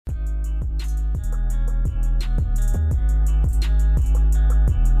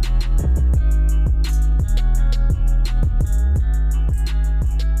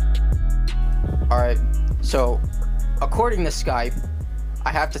So, according to Skype,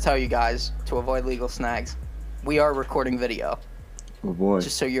 I have to tell you guys, to avoid legal snags, we are recording video. Oh boy.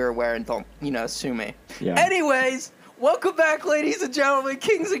 Just so you're aware and don't, sue me. Yeah. Anyways, welcome back, ladies and gentlemen,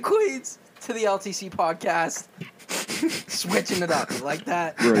 kings and queens, to the LTC podcast. Switching it up. You like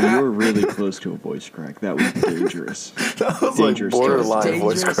that? Bro, you were really close to a voice crack. That was dangerous. That was Dangerous like borderline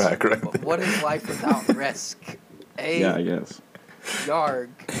voice Dangerous. crack right there. What is life without risk? Yeah, I guess. Yarg.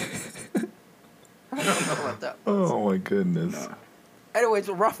 I don't know what that was. Oh my goodness. Nah. Anyway, it's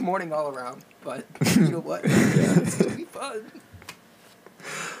a rough morning all around, but you know what? It's gonna be fun.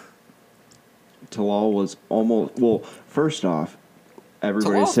 Talal was almost... Well, first off,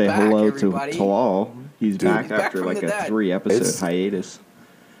 everybody Talal's say back, hello everybody. to Talal. He's Dude. back He's back after from like the a dead. 3-episode It's- hiatus.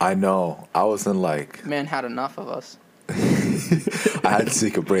 I know. I was in like, Man had enough of us. I had to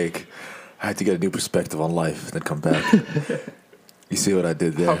take a break. I had to get a new perspective on life, then come back. You see what I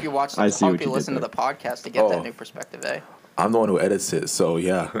did there? Hope you watch. I see what Hope you you did listen to there. the podcast to get that Oh. new perspective, eh? I'm the one who edits it, so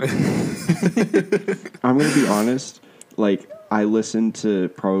yeah. I'm going to be honest. Like, I listened to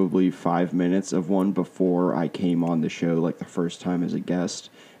probably 5 minutes of one before I came on the show, like the first time as a guest,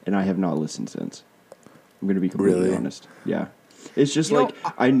 and I have not listened since. I'm going to be completely Really? honest. Yeah. It's just You know, like,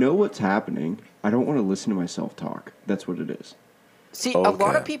 I know what's happening. I don't want to listen to myself talk. That's what it is. See, a lot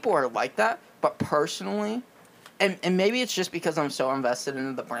of Okay. people are like that, but personally, and maybe it's just because I'm so invested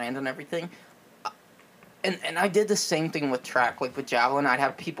into the brand and everything. And I did the same thing with track, like with javelin. I'd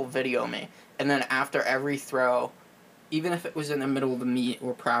have people video me, and then after every throw, even if it was in the middle of the meet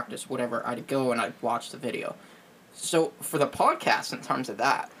or practice, whatever, I'd go and I'd watch the video. So for the podcast, in terms of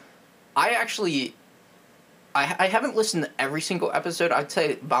that, I actually, I haven't listened to every single episode. I'd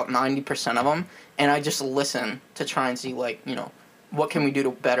say about 90% of them, and I just listen to try and see, like, what can we do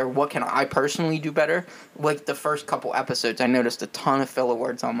to better? What can I personally do better? Like the first couple episodes, I noticed a ton of filler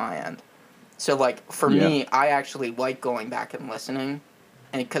words on my end. So, like, for me, I actually like going back and listening,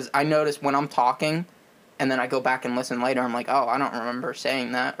 and because I notice when I'm talking, and then I go back and listen later, I'm like, oh, I don't remember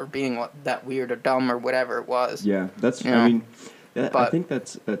saying that or being that weird or dumb or whatever it was. Yeah, that's. Yeah. I mean, I But- think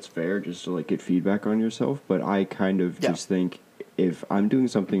that's fair, just to like get feedback on yourself. But I kind of Yeah. just think if I'm doing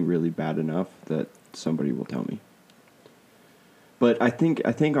something really bad enough, that somebody will tell me. But I think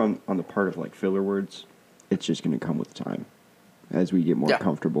on the part of like filler words, it's just going to come with time, as we get more Yeah.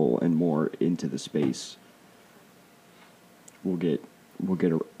 comfortable and more into the space. We'll get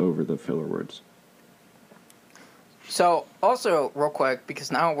over the filler words. So, also, real quick,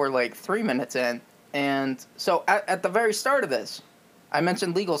 because now we're like 3 minutes in, and so at the very start of this, I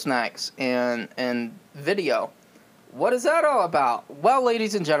mentioned legal snacks and video. What is that all about? Well,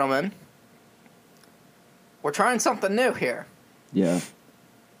 ladies and gentlemen, we're trying something new here. Yeah.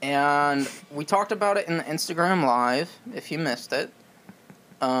 And we talked about it in the Instagram Live, if you missed it.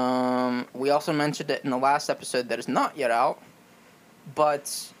 We also mentioned it in the last episode that is not yet out.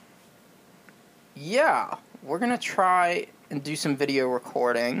 But, yeah, we're going to try and do some video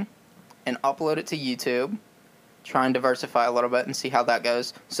recording and upload it to YouTube. Try and diversify a little bit and see how that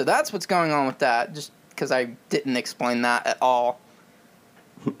goes. So that's what's going on with that, just because I didn't explain that at all.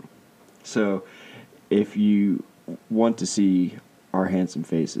 So, if you want to see our handsome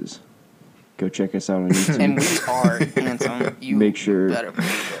faces, go check us out on YouTube. And we are handsome. You Make sure- better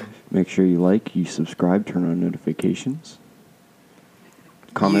believe it. Make sure you like, you subscribe, turn on notifications.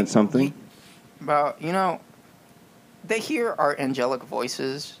 Comment something. Well, they hear our angelic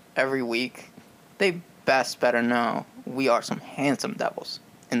voices every week. They better know we are some handsome devils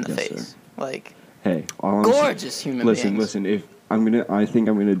in the Yes, face. sir. Like, Hey, all I'm gorgeous human listen, beings. listen. I think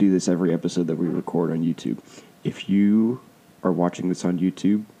I'm gonna do this every episode that we record on YouTube. If you are watching this on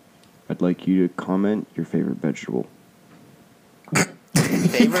YouTube, I'd like you to comment your favorite vegetable.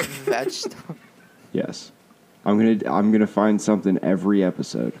 Favorite vegetable? Yes, I'm gonna find something every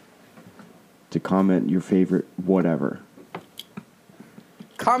episode to comment your favorite whatever.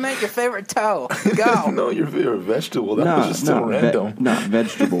 Comment your favorite toe. Go. No, your favorite vegetable. That was just so random. Not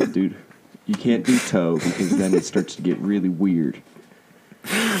vegetable, dude. You can't do toe because then it starts to get really weird.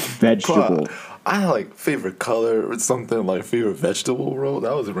 Vegetable. I like favorite color or something like favorite vegetable, bro.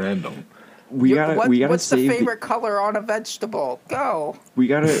 That was random. We gotta What's the save favorite color on a vegetable? Go. we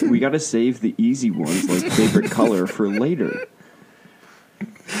gotta save the easy ones like favorite color for later.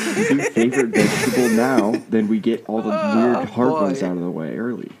 Do favorite vegetable now, then we get all the weird hard ones boy. out of the way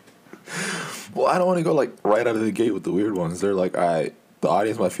early. Well, I don't want to go like right out of the gate with the weird ones. They're like, the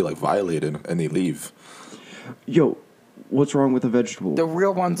audience might feel like violated and they leave. Yo, what's wrong with a vegetable? The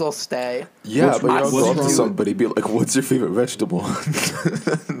real ones will stay. Yeah, What's but you wrong- don't what's go up wrong to with- somebody be like, "What's your favorite vegetable?"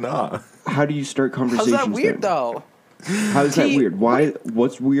 Nah. How do you start How's conversations? that weird then? though? How is that See, weird? Why?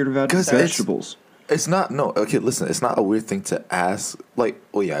 What's weird about 'Cause it's- vegetables? It's not no. Okay, listen. It's not a weird thing to ask. Like,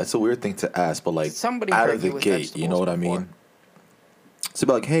 well, yeah, it's a weird thing to ask, but like Somebody out heard of you the with gate, you know what I vegetables mean? So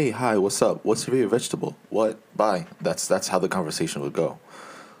be like, hey, hi, what's up? What's your favorite vegetable? What? Bye. That's how the conversation would go.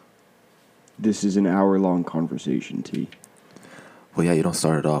 This is an hour-long conversation, T. Well, yeah, you don't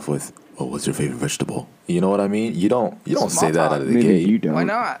start it off with, "Oh, what's your favorite vegetable?" You know what I mean? You don't Small say that talk. out of the Maybe gate. you don't. Why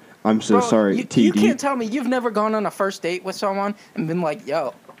not? I'm so Bro, sorry, T. You do you- can't tell me you've never gone on a first date with someone and been like,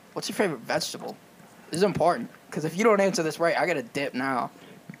 yo, what's your favorite vegetable? This is important. Because if you don't answer this right, I got to dip now.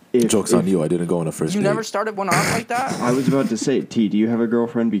 Jokes on you. I didn't go on a first You date. never started one off like that? I was about to say, T, do you have a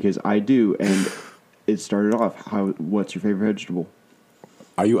girlfriend? Because I do, and it started off, what's your favorite vegetable?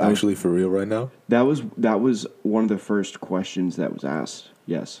 Are you actually for real right now? That was one of the first questions that was asked.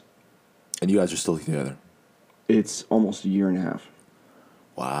 Yes. And you guys are still together. It's almost a year and a half.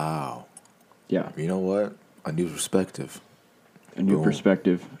 Wow. Yeah. You know what? A new perspective. A new Boom.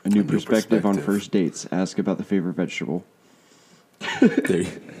 perspective. A new perspective on perspective. first dates. Ask about the favorite vegetable. There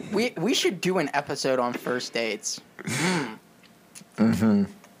you- We should do an episode on first dates. Mm.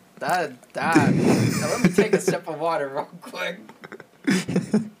 That. Now let me take a sip of water real quick.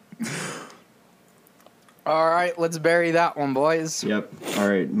 All right, let's bury that one, boys. Yep. All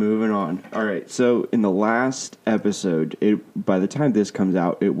right, moving on. All right, so in the last episode, by the time this comes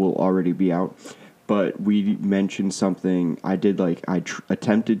out, it will already be out. But we mentioned something. I did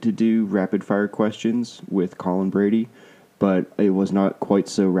attempted to do rapid fire questions with Colin Brady, but it was not quite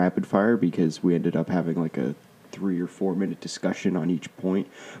so rapid fire because we ended up having like a 3 or 4 minute discussion on each point.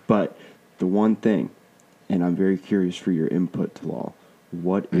 But the one thing, and I'm very curious for your input, Talal,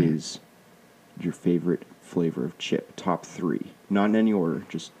 what is your favorite flavor of chip? Top 3. Not in any order,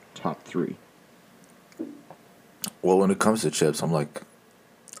 just top 3. Well, when it comes to chips, I'm like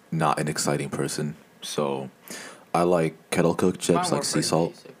not an exciting person. So I like kettle cooked chips, Mine like were sea pretty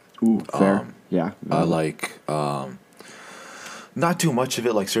salt. basic. Ooh, fair. Yeah. I like not too much of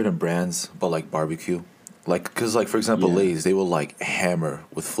it, like certain brands, but like barbecue. Like, because, like, for example, Yeah. Lay's, they will like hammer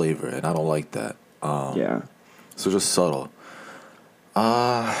with flavor, and I don't like that. Yeah. So just subtle.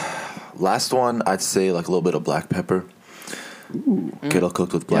 Last one, I'd say like a little bit of black pepper. Ooh. Kettle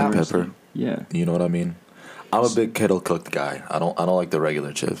cooked with black pepper. Yeah. You know what I mean? I'm a big kettle cooked guy. I don't like the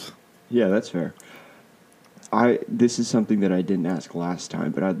regular chips. Yeah, that's fair. This is something that I didn't ask last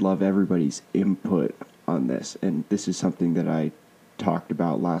time, but I'd love everybody's input on this. And this is something that I talked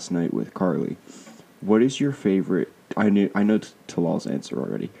about last night with Carly. What is your favorite? I know Talal's answer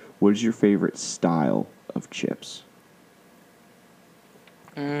already. What is your favorite style of chips?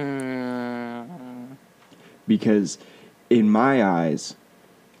 Because in my eyes,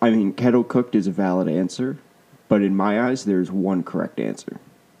 I mean, kettle cooked is a valid answer, but in my eyes, there's one correct answer.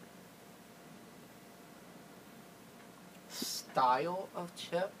 Style of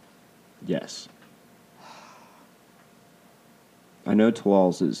chip? Yes. I know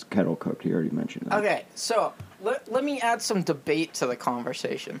Talal's is kettle cooked. He already mentioned that. Okay, so let me add some debate to the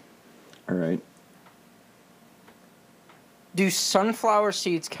conversation. All right. Do sunflower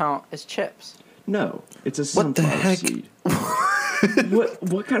seeds count as chips? No, it's a What the sunflower heck? seed.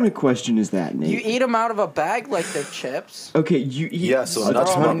 What kind of question is that, Nate? You eat them out of a bag like they're chips. Okay, you eat. Yeah, so Throw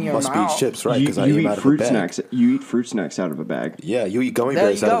nuts them in your must be mouth. chips, right? You, Because I you eat them eat out of a fruit bag. snacks. You eat fruit snacks out of a bag. Yeah, you eat gummy There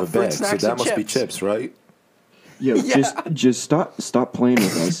bears you out go, of a fruit bag, so snacks that and must be chips. chips, right? Yo, Yeah. just stop playing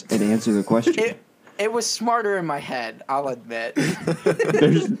with us and answer the question. It was smarter in my head, I'll admit.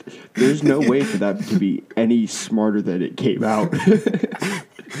 There's no way for that to be any smarter than it came out.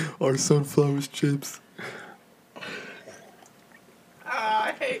 Or sunflower's chips.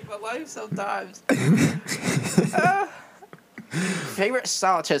 I hate my life sometimes. Favorite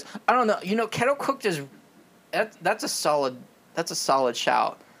style chips? I don't know. You know, kettle cooked is that's a solid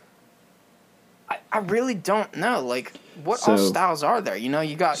shout. I really don't know. Like, what all So- styles are there? You know,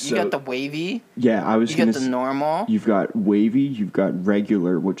 you got the wavy, Yeah, I was you gonna. got the normal. You've got wavy. You've got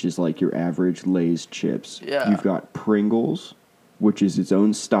regular, which is like your average Lay's chips. Yeah. You've got Pringles, which is its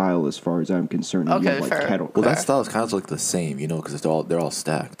own style as far as I'm concerned. And you Okay, have like fair. kettle. Well, Fair. that style is kind of like the same, you know, because they're all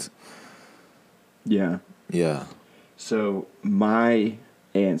stacked. Yeah. Yeah. So my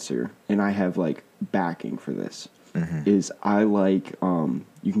answer, and I have like backing for this, is I like.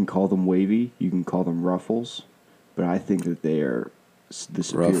 You can call them wavy. You can call them Ruffles, but I think that they are the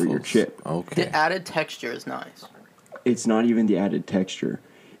superior Ruffles. chip. Okay. The added texture is nice. It's not even the added texture.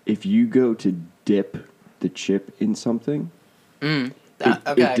 If you go to dip the chip in something, Okay.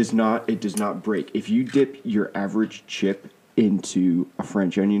 it does not break. If you dip your average chip into a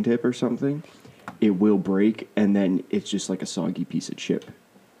French onion dip or something, it will break, and then it's just like a soggy piece of chip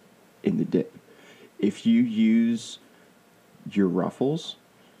in the dip. If you use your Ruffles,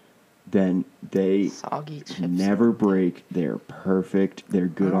 then they Soggy chips. never break. They're perfect. They're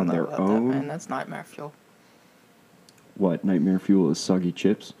good I don't on know their about own. That, man. That's nightmare fuel. What, nightmare fuel is soggy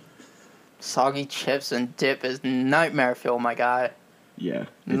chips? Soggy chips and dip is nightmare fuel, my guy. Yeah.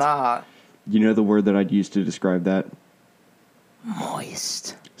 Nah. You know the word that I'd use to describe that?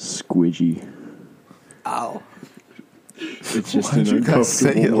 Moist. Squidgy. Oh. It's just Why'd an you guys say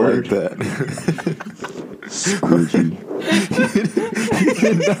it uncomfortable word. like that? Squidgy. You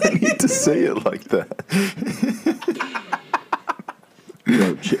did not need to say it like that.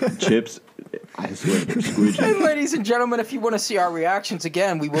 Bro, chips, I swear they're And squidgy. ladies and gentlemen, if you want to see our reactions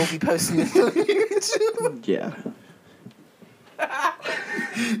again, we will be posting it on YouTube. Yeah.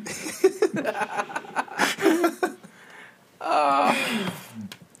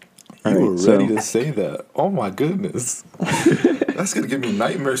 You All were right, ready so- to say that. Oh my goodness. That's going to give me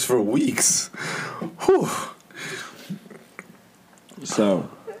nightmares for weeks. Whew. So,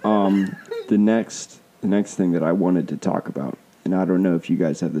 the next thing that I wanted to talk about, and I don't know if you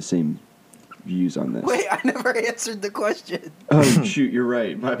guys have the same views on this. Wait, I never answered the question. Oh, shoot, you're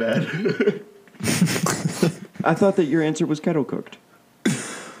right. My bad. I thought that your answer was kettle cooked.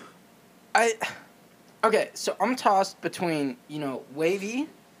 Okay, so I'm tossed between, wavy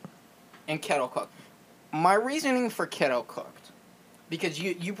and kettle cooked. My reasoning for kettle cooked, because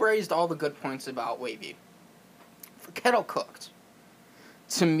you raised all the good points about wavy. For kettle cooked,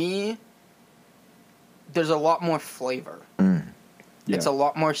 to me, there's a lot more flavor. Yeah. It's a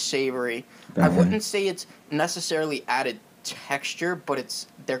lot more savory. I Valid. wouldn't say it's necessarily added texture, but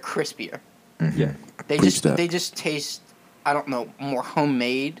they're crispier. Yeah. They Preach just that. they just taste, I don't know, more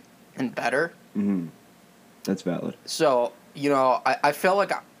homemade and better. Mm-hmm. That's valid. So, I feel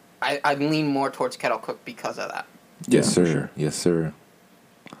like I lean more towards kettle cooked because of that. Yes, Yeah, sir. for sure. Yes, sir.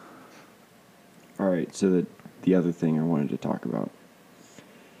 All right, so the other thing I wanted to talk about.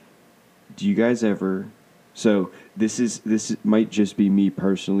 Do you guys ever? So this might just be me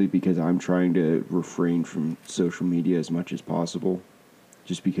personally because I'm trying to refrain from social media as much as possible,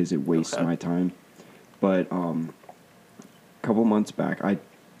 just because it wastes Okay. my time. But a couple months back, I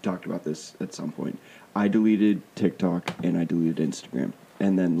talked about this at some point. I deleted TikTok and I deleted Instagram,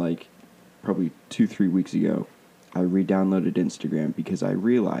 and then probably 2-3 weeks ago, I re-downloaded Instagram because I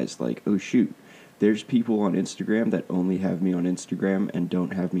realized oh shoot, there's people on Instagram that only have me on Instagram and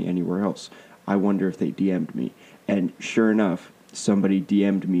don't have me anywhere else. I wonder if they DM'd me. And sure enough, somebody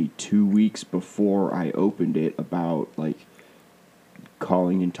DM'd me 2 weeks before I opened it about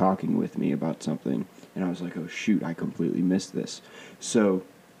calling and talking with me about something. And I was like, oh shoot, I completely missed this. So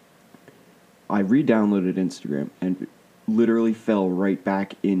I re-downloaded Instagram and literally fell right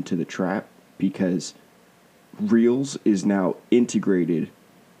back into the trap because Reels is now integrated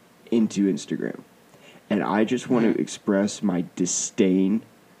into Instagram. And I just want to express my disdain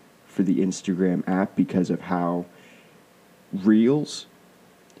for the Instagram app because of how Reels,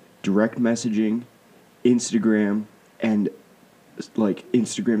 direct messaging, Instagram, and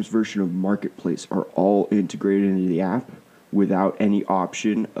Instagram's version of Marketplace are all integrated into the app without any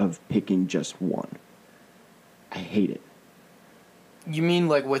option of picking just one. I hate it. You mean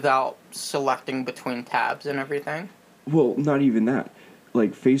without selecting between tabs and everything? Well, not even that.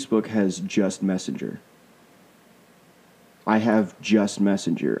 Facebook has just Messenger. I have just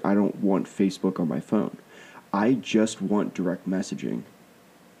Messenger. I don't want Facebook on my phone. I just want direct messaging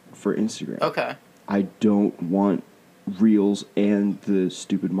for Instagram. Okay. I don't want Reels and the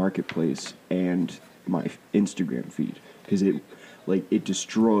stupid Marketplace and my Instagram feed because it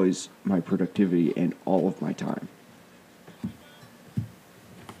destroys my productivity and all of my time.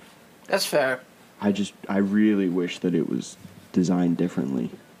 That's fair. I really wish that it was designed differently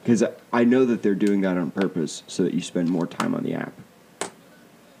because I know that they're doing that on purpose so that you spend more time on the app.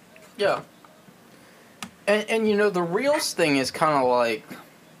 Yeah. And the Reels thing is kind of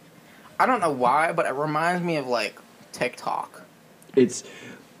I don't know why, but it reminds me of TikTok. It's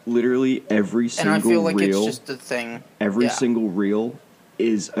literally every And single I feel like reel. it's just a thing. Every Yeah. single reel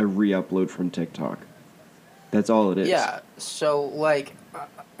is a re-upload from TikTok. That's all it is. Yeah, so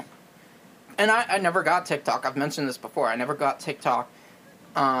and I never got TikTok. I've mentioned this before. I never got TikTok.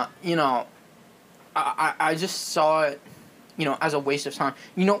 I just saw it, as a waste of time.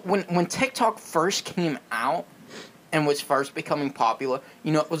 When TikTok first came out and was first becoming popular,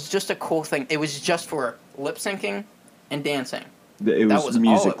 it was just a cool thing. It was just for lip syncing and dancing. It That was was all it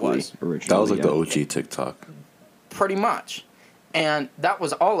Musical.ly was. originally. That was yeah. the OG TikTok. Pretty much. And that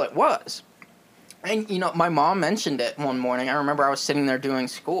was all it was. And, my mom mentioned it one morning. I remember I was sitting there doing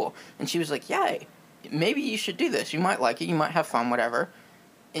school, and she was like, yay, maybe you should do this. You might like it. You might have fun, whatever.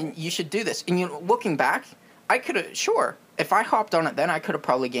 And you should do this. And, looking back, I could have, sure, if I hopped on it then, I could have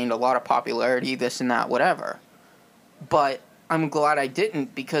probably gained a lot of popularity, this and that, whatever. But I'm glad I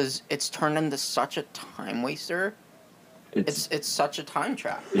didn't, because it's turned into such a time waster. It's such a time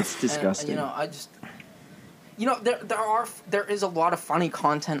trap. It's disgusting. And, I just, there is a lot of funny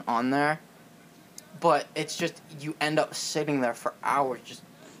content on there, but it's just, you end up sitting there for hours just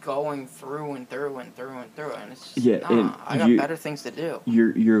going through and through and through and through, and it's just, I got better things to do.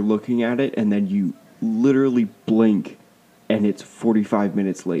 You're looking at it, and then you literally blink, and it's 45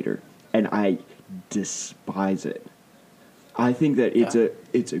 minutes later, and I despise it. I think that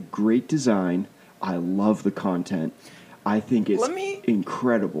it's a great design. I love the content. I think it's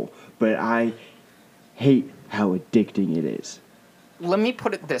incredible, but I hate how addicting it is. Let me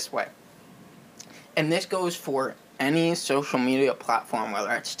put it this way, and this goes for any social media platform,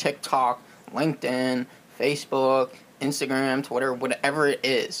 whether it's TikTok, LinkedIn, Facebook, Instagram, Twitter, whatever it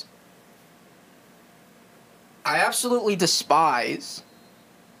is. I absolutely despise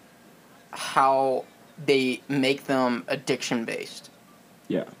how they make them addiction-based.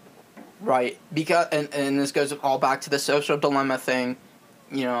 Yeah. Right? Because, and this goes all back to the social dilemma thing,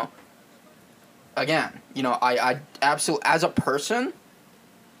 Again, I absolutely, as a person,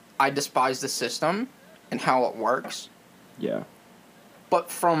 I despise the system and how it works. Yeah.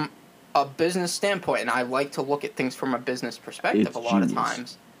 But from a business standpoint, and I like to look at things from a business perspective It's a lot genius. of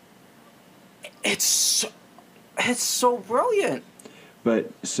times, it's so brilliant.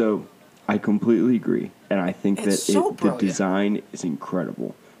 But so I completely agree, and I think It's that so the brilliant. design is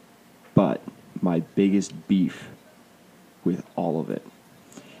incredible. But my biggest beef with all of it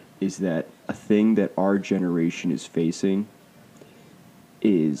is that a thing that our generation is facing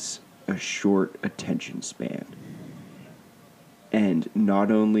is a short attention span. And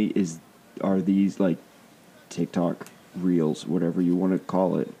not only are these like TikTok reels, whatever you want to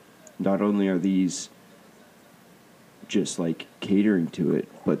call it, not only are these just like catering to it,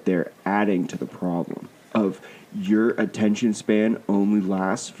 but they're adding to the problem of your attention span only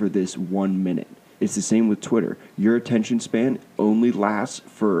lasts for this 1 minute. It's the same with Twitter. Your attention span only lasts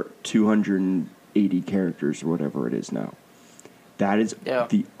for 280 characters or whatever it is now. That is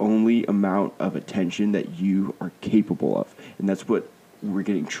the only amount of attention that you are capable of. And that's what we're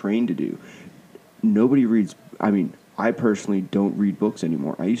getting trained to do. Nobody reads, I personally don't read books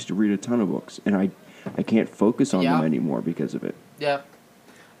anymore. I used to read a ton of books, and I can't focus on them anymore because of it. Yeah.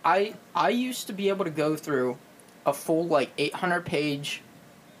 I used to be able to go through a full 800-page,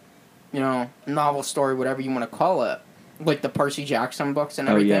 novel story, whatever you want to call it, like the Percy Jackson books and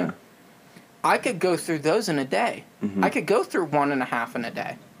everything. Oh, yeah. I could go through those in a day. Mm-hmm. I could go through 1.5 in a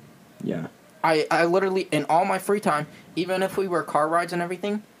day. Yeah. I literally, in all my free time, even if we were car rides and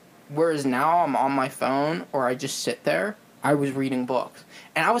everything, whereas now I'm on my phone or I just sit there, I was reading books.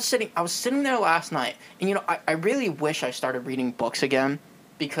 And I was sitting there last night, and I really wish I started reading books again,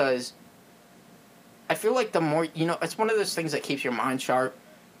 because I feel like the more, it's one of those things that keeps your mind sharp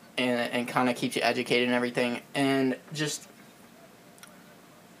and kind of keeps you educated and everything, and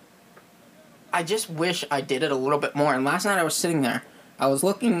I just wish I did it a little bit more. And last night I was sitting there, I was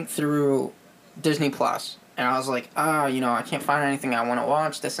looking through Disney Plus, and I was like, I can't find anything I want to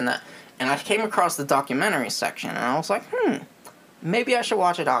watch, this and that. And I came across the documentary section, and I was like, maybe I should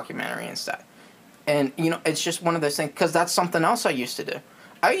watch a documentary instead. And, it's just one of those things, because that's something else I used to do.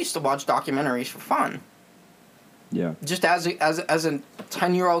 I used to watch documentaries for fun. Yeah. Just as a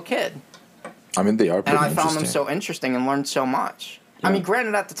 10-year-old kid. They are pretty interesting. And I found them so interesting and learned so much. Yeah.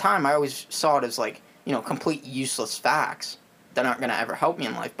 Granted, at the time, I always saw it as, complete useless facts that aren't going to ever help me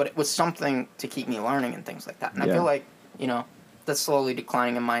in life. But it was something to keep me learning and things like that. And I feel like, that's slowly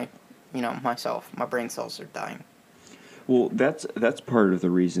declining in my, myself. My brain cells are dying. Well, that's part of the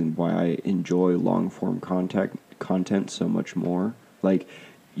reason why I enjoy long-form content so much more. Like,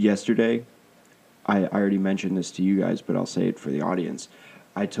 yesterday, I already mentioned this to you guys, but I'll say it for the audience.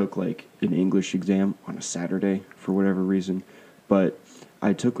 I took, an English exam on a Saturday for whatever reason. But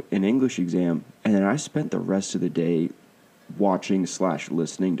I took an English exam, and then I spent the rest of the day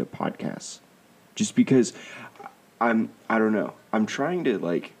watching/listening to podcasts. Just because I don't know. I'm trying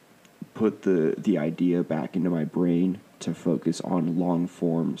to, put the idea back into my brain to focus on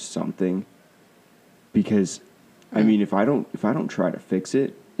long-form something. Because, if I don't try to fix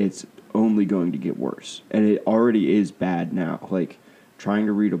it, it's only going to get worse. And it already is bad now. Trying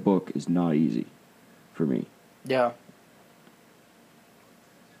to read a book is not easy for me. Yeah.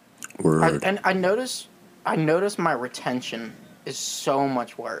 Word. I notice my retention is so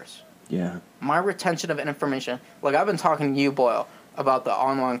much worse. Yeah. My retention of information. I've been talking to you, Boyle, about the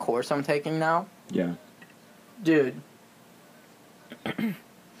online course I'm taking now. Yeah. Dude.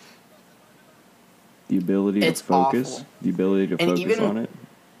 The ability It's to focus. awful. The ability to And focus even- on it.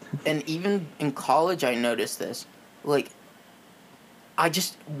 And even in college, I noticed this. Like, I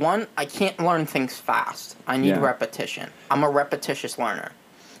can't learn things fast. I need Yeah. repetition. I'm a repetitious learner.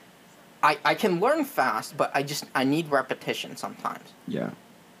 I can learn fast, but I need repetition sometimes. Yeah.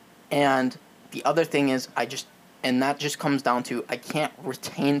 And the other thing is, and that just comes down to I can't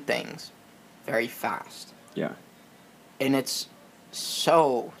retain things very fast. Yeah. And it's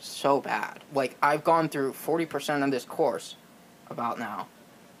so bad. Like, I've gone through 40% of this course about now,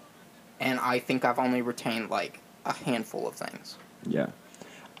 and I think I've only retained like a handful of things. Yeah.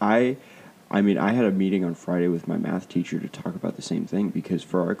 I mean, I had a meeting on Friday with my math teacher to talk about the same thing because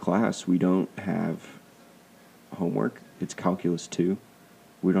for our class, we don't have homework. It's Calculus 2.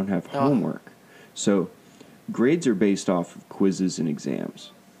 We don't have homework. So grades are based off of quizzes and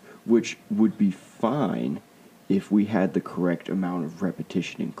exams, which would be fine if we had the correct amount of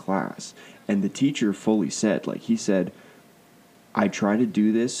repetition in class. And the teacher fully said, like he said, I try to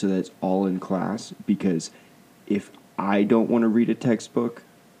do this so that it's all in class because if I don't want to read a textbook,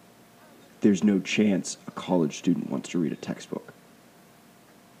 there's no chance a college student wants to read a textbook.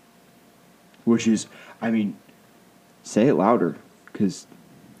 Which is, I mean, say it louder, because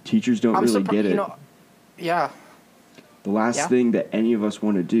teachers don't really get it. Yeah. The last thing that any of us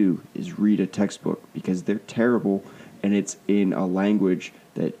want to do is read a textbook, because they're terrible, and it's in a language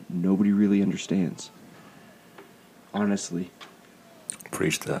that nobody really understands. Honestly.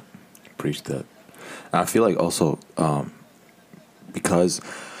 Preach that. And I feel like also, because,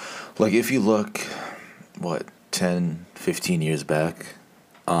 like, if you look, 10, 15 years back,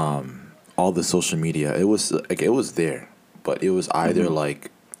 all the social media, it was there, but it was either, like,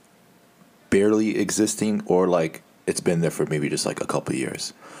 barely existing or, like, it's been there for maybe just, like, a couple of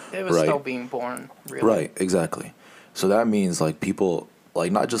years. It was still being born, really. Right, exactly. So that means, like, people,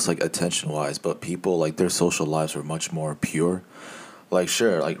 like, not just, like, attention-wise, but people, like, their social lives were much more pure. Like,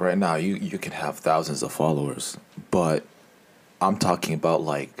 sure, like, right now, you can have thousands of followers, but I'm talking about,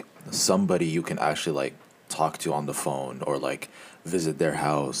 like, somebody you can actually, like, talk to on the phone or, like, visit their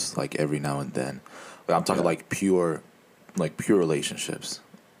house, like, every now and then. Like, I'm talking, like, pure relationships.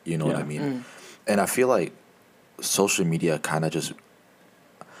 You know what I mean? And I feel like social media kind of just,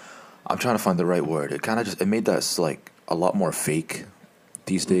 I'm trying to find the right word. It made that, like, a lot more fake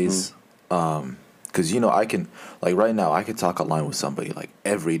these days. Because, you know, I can, like, right now, I can talk online with somebody, like,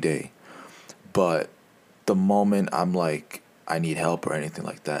 every day. But the moment I'm, like, I need help or anything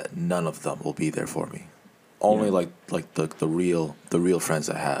like that, none of them will be there for me. Only, like the real friends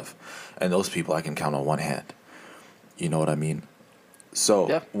I have. And those people I can count on one hand. You know what I mean?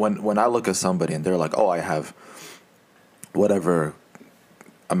 So, when I look at somebody and they're like, oh, I have whatever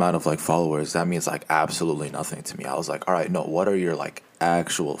amount of, like, followers, that means, like, absolutely nothing to me. I was like, all right, no, what are your, like,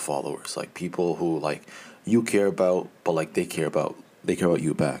 actual followers? Like, people who, like, you care about, but, like, they care about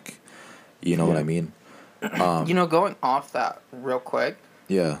you back. You know what I mean? You know, going off that real quick.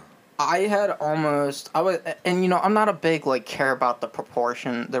 Yeah. And, you know, I'm not a big, like, care about the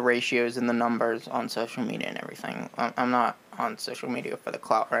proportion, the ratios and the numbers on social media and everything. I'm not on social media for the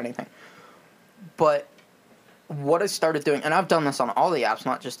clout or anything. But what I started doing, and I've done this on all the apps,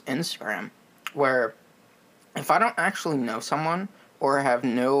 not just Instagram, where if I don't actually know someone or have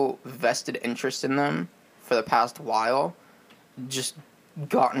no vested interest in them for the past while, just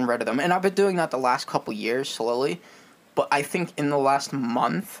gotten rid of them. And I've been doing that the last couple years slowly. But I think in the last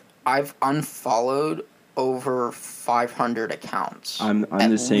month, I've unfollowed over 500 accounts. I'm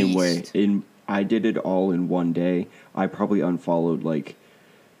the same way. I did it all in one day. I probably unfollowed like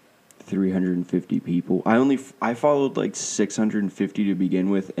 350 people. I followed like 650 to begin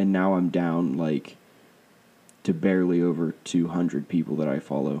with, and now I'm down like to barely over 200 people that I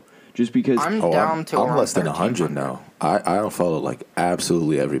follow. Just because I'm less than 100 now. I don't follow like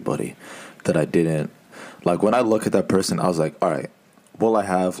absolutely everybody that I didn't. Like, when I look at that person, I was like, all right, will I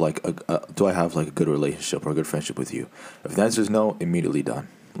have like do I have like a good relationship or a good friendship with you? If the answer is no, immediately done.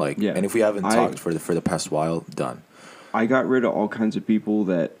 Like, and if we haven't talked for the past while, done. I got rid of all kinds of people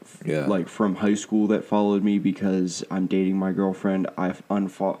that, like, from high school that followed me because I'm dating my girlfriend. I've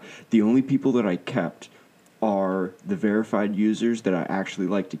unfollowed. The only people that I kept are the verified users that I actually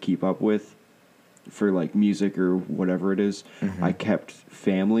like to keep up with for, like, music or whatever it is. I kept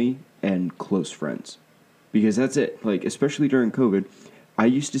family and close friends because that's it. Like, especially during COVID, I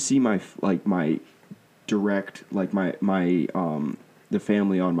used to see my direct, like, the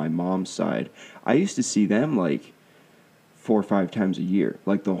family on my mom's side. I used to see them, like, 4 or 5 times a year,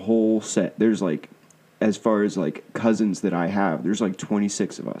 like the whole set. There's like, as far as like cousins that I have, there's like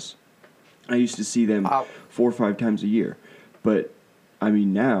 26 of us. I used to see them 4 or 5 times a year, but I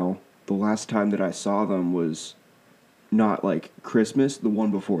mean now the last time that I saw them was not like Christmas, the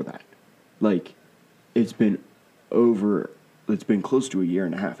one before that. Like, it's been close to a year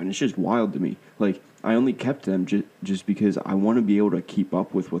and a half, and it's just wild to me. Like, I only kept them just because I want to be able to keep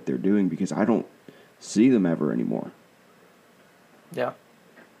up with what they're doing, because I don't see them ever anymore. Yeah.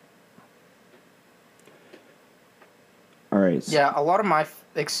 All right. Yeah, a lot of my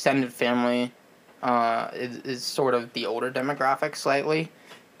extended family is sort of the older demographic slightly.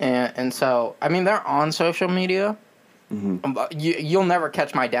 And so, I mean, they're on social media. Mm-hmm. You'll never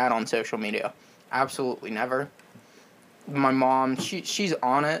catch my dad on social media. Absolutely never. My mom, she's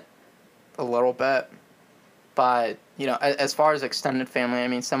on it a little bit. But, you know, as far as extended family, I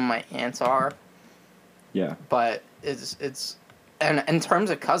mean, some of my aunts are. Yeah. But it's and in terms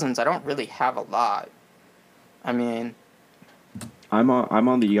of cousins, I don't really have a lot. I mean, I'm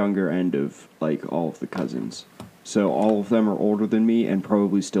on the younger end of like all of the cousins, so all of them are older than me and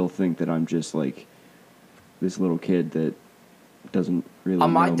probably still think that I'm just like this little kid that doesn't really.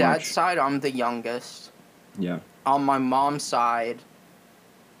 on my know dad's much. side, I'm the youngest. Yeah. On my mom's side,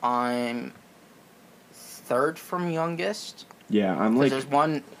 I'm third from youngest. Yeah, I'm 'Cause like. there's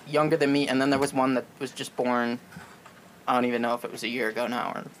one younger than me, and then there was one that was just born. I don't even know if it was a year ago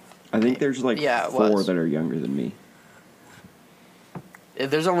now or. I think there's like Yeah, it 4 was. that are younger than me.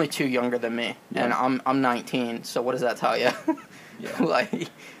 There's only 2 younger than me, Yeah. and I'm 19. So what does that tell you? Yeah. Like,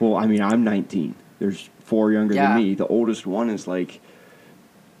 Well, I mean, I'm 19. There's 4 younger Yeah. than me. The oldest one is like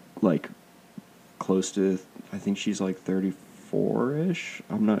close to. I think she's like 34-ish.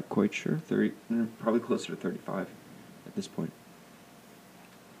 I'm not quite sure. 30, probably closer to 35 at this point.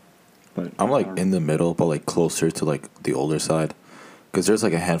 But I'm I like don't know. in the middle, but like closer to like the older side, because there's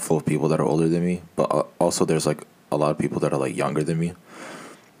like a handful of people that are older than me, but also there's like a lot of people that are like younger than me.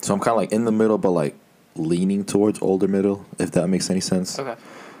 So I'm kind of like in the middle, but like leaning towards older middle, if that makes any sense. okay.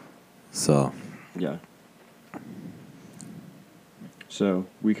 So Yeah. So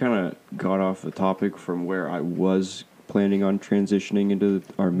we kind of got off the topic from where I was planning on transitioning into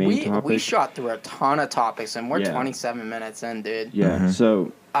our main topic. We shot through a ton of topics, and we're Yeah. 27 minutes in, dude. Yeah. Mhm.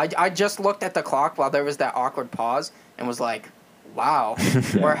 So I just looked at the clock while there was that awkward pause and was like, wow, Yeah.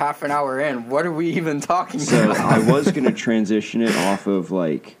 we're half an hour in. What are we even talking So about? I was going to transition it off of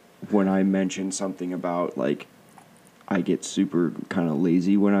like when I mentioned something about like I get super kind of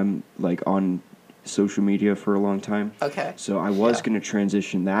lazy when I'm like on social media for a long time. Okay. So I was Yeah. going to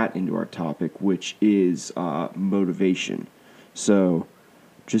transition that into our topic, which is motivation. So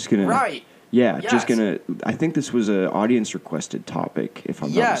just going to Right. Yeah, Yes. just going to I think this was a audience requested topic if I'm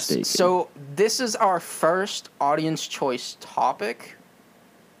not Yes. mistaken. So this is our first audience choice topic.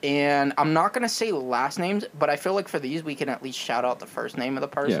 And I'm not going to say last names, but I feel like for these, we can at least shout out the first name of the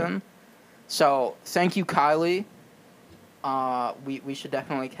person. So thank you, Kylie. We should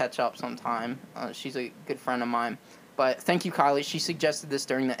definitely catch up sometime. She's a good friend of mine. But thank you, Kylie. She suggested this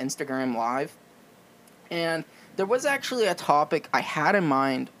during the Instagram Live. And there was actually a topic I had in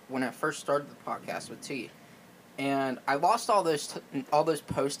mind when I first started the podcast with T. And I lost all those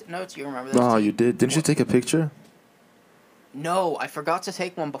Post-it notes. You remember those? oh, T? you did? Didn't you take a picture? No, I forgot to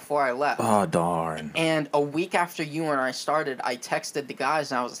take one before I left. Oh darn. And a week after you and I started, I texted the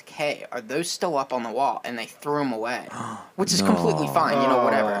guys and I was like, hey, are those still up on the wall? And they threw them away, which is completely No. fine,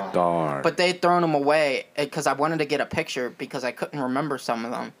 whatever. Darn. But they had thrown them away because I wanted to get a picture because I couldn't remember some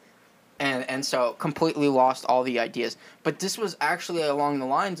of them. And so completely lost all the ideas. But this was actually along the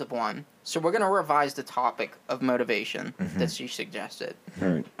lines of one. So we're going to revise the topic of motivation that she suggested. All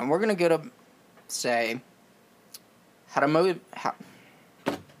right. And we're going to go to, say, how to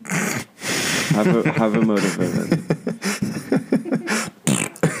Have a motivator.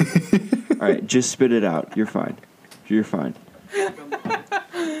 All right, just spit it out. You're fine. You're fine.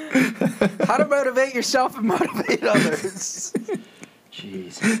 how to motivate yourself and motivate others.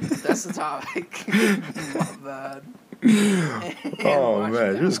 Jeez. That's the topic. My bad. Oh Watch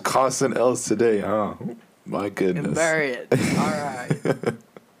man, it just constant L's today, huh? My and goodness. bury it. All right.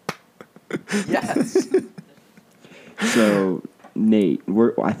 Yes. So, Nate,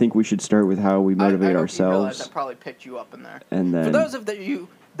 I think we should start with how we motivate I hope you realize ourselves, I probably picked you up in there. and then For those of you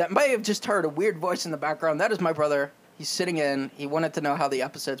that may have just heard a weird voice in the background, that is my brother. He's sitting in. He wanted to know how the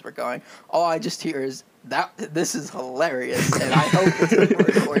episodes were going. All I just hear is that this is hilarious, and I hope it's been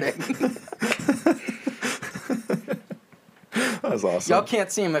recording. That's awesome. Y'all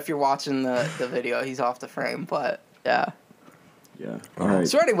can't see him if you're watching the video. He's off the frame, but yeah. yeah. All right.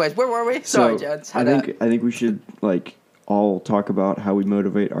 So, anyways, where were we? Sorry, gents. I think we should like all talk about how we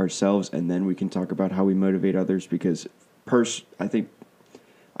motivate ourselves, and then we can talk about how we motivate others because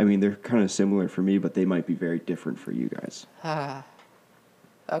I mean they're kind of similar for me, but they might be very different for you guys.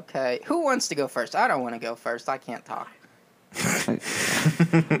 Okay. Who wants to go first? I don't want to go first. I can't talk.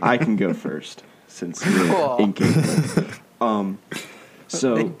 I can go first since you're Cool. incapable.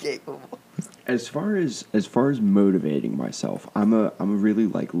 So Incapable. as far as motivating myself, I'm a really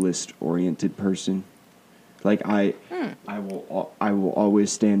like list oriented person. Like I will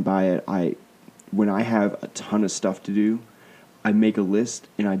always stand by it. When I have a ton of stuff to do, I make a list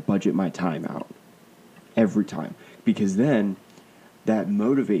and I budget my time out every time, because then that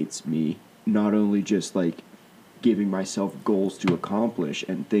motivates me, not only just like giving myself goals to accomplish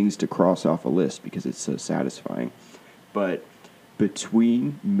and things to cross off a list because it's so satisfying, but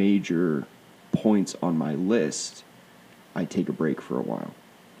between major points on my list, I take a break for a while.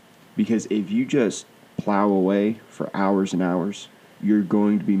 Because if you just plow away for hours and hours, you're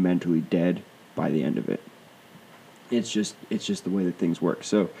going to be mentally dead by the end of it. It's just the way that things work.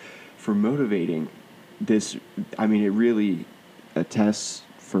 So for motivating this, I mean, it really attests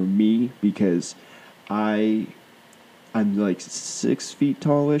for me, because I'm like 6 feet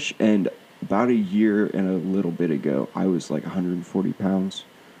tallish, and about a year and a little bit ago, I was like 140 pounds,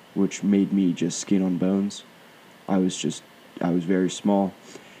 which made me just skin on bones. I was very small.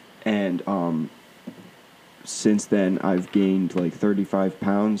 And since then, I've gained like 35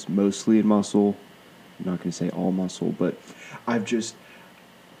 pounds, mostly in muscle. I'm not going to say all muscle, but I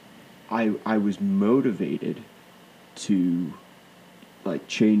was motivated to like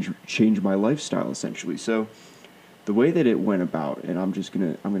change my lifestyle essentially. So the way that it went about, and I'm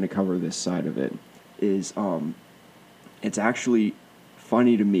gonna cover this side of it, is it's actually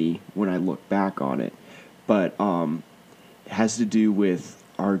funny to me when I look back on it, but it has to do with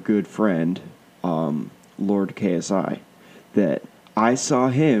our good friend Lord KSI, that I saw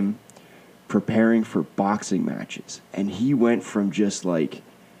him preparing for boxing matches, and he went from just like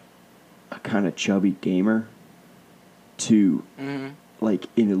a kind of chubby gamer to like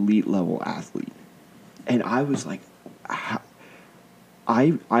an elite level athlete. And I was like,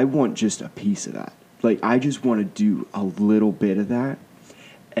 I want just a piece of that. Like, I just want to do a little bit of that.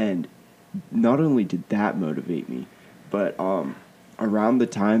 And not only did that motivate me, but around the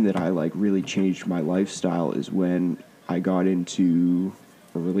time that I like really changed my lifestyle is when I got into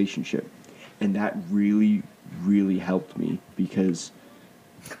a relationship. And that really, really helped me, because,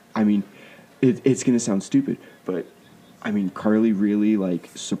 I mean, it's going to sound stupid, but I mean, Carly really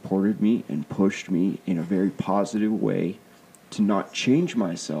like supported me and pushed me in a very positive way to not change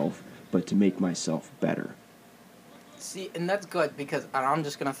myself, but to make myself better. See, and that's good, because and I'm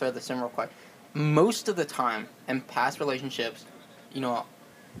just going to throw this in real quick. Most of the time in past relationships, you know,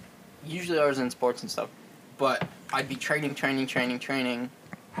 usually I was in sports and stuff, but I'd be training,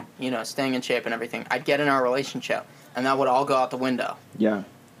 you know, staying in shape and everything. I'd get in our relationship, and that would all go out the window. Yeah.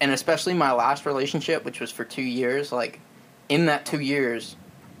 And especially my last relationship, which was for 2 years, like, in that 2 years,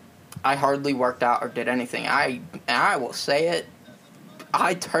 I hardly worked out or did anything. I will say it,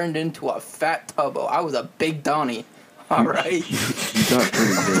 I turned into a fat tubbo. I was a big Donnie, all right? You got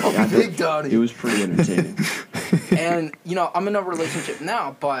pretty big. Big Donnie. It was pretty entertaining. And, you know, I'm in a relationship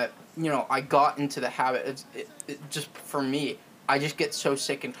now, but, you know, I got into the habit. It just, for me, I just get so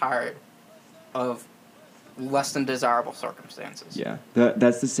sick and tired of less than desirable circumstances. Yeah,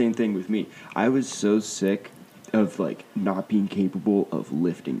 that's the same thing with me. I was so sick of like not being capable of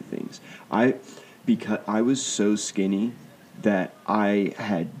lifting things. Because I was so skinny that I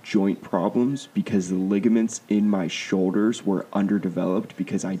had joint problems because the ligaments in my shoulders were underdeveloped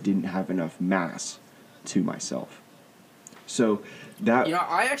because I didn't have enough mass to myself. So that, you know,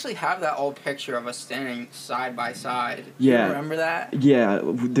 I actually have that old picture of us standing side by side. Yeah. You remember that? Yeah,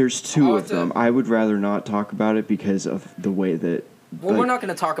 there's two of them. I would rather not talk about it because of the way that. Well, like, we're not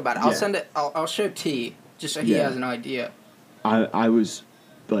going to talk about it. I'll yeah. send it. I'll show T just so he Yeah. has an idea. I was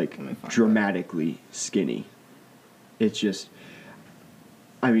like Let me find dramatically skinny. It's just,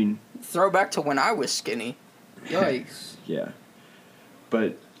 I mean, Throwback to when I was skinny. Yikes. yeah,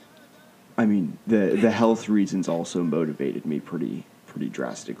 but I mean the health reasons also motivated me pretty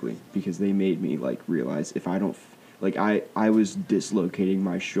drastically, because they made me like realize if I don't like I was dislocating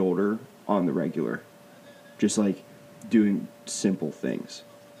my shoulder on the regular, just like doing simple things,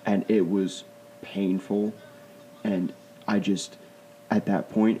 and it was painful, and I just at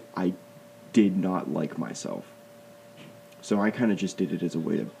that point I did not like myself. So I kind of just did it as a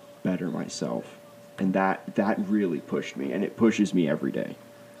way to better myself, and that really pushed me, and it pushes me every day.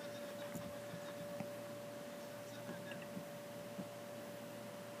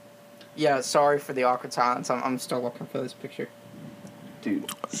 Yeah, sorry for the awkward silence. I'm still looking for this picture. Dude,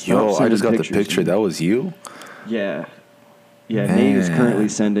 Yo, stop I just got sending the pictures, picture. man. That was you? Yeah. Nate is Man. currently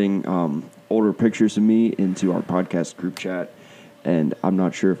sending older pictures of me into our podcast group chat, and I'm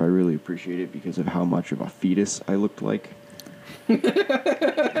not sure if I really appreciate it because of how much of a fetus I looked like.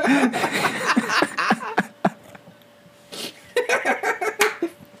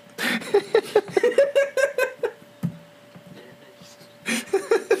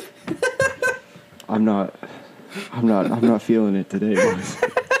 I'm not feeling it today, boys.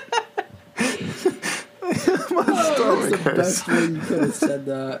 That's the best way you could have said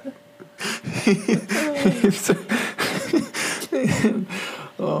that.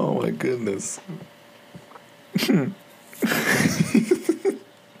 Oh my goodness. I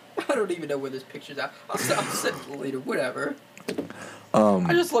don't even know where this picture's at. I'll send it later. Whatever.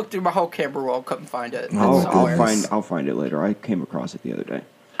 I just looked through my whole camera roll, couldn't find it. I'll find it later. I came across it the other day.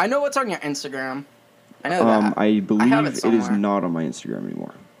 I know what's on your Instagram. I know that. I believe have it is somewhere. not on my Instagram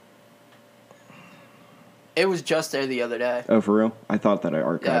anymore. It was just there the other day. Oh, for real? I thought that I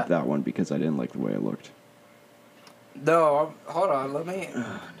archived Yeah. that one because I didn't like the way I looked. No, hold on. Let me.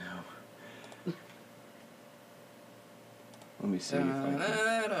 Oh, no. Let me see if I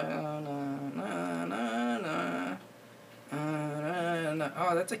can.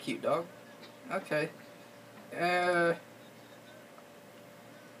 Oh, that's a cute dog. Okay.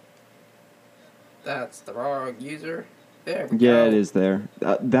 That's the wrong user. There we go. Yeah, it is there.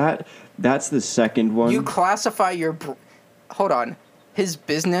 That's the second one. You classify your. Hold on. His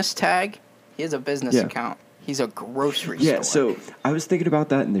business tag. He has a business Yeah. account. He's a grocery Yeah, store. so I was thinking about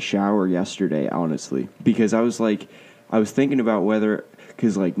that in the shower yesterday, honestly, because I was thinking about whether,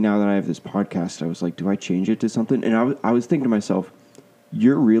 because like now that I have this podcast, I was like, do I change it to something? And I was thinking to myself,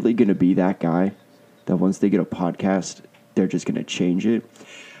 you're really going to be that guy that once they get a podcast, they're just going to change it.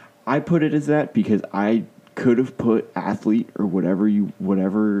 I put it as that because I could have put athlete or whatever you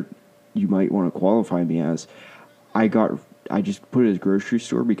might want to qualify me as. I just put it as grocery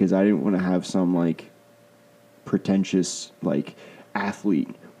store because I didn't want to have some like pretentious like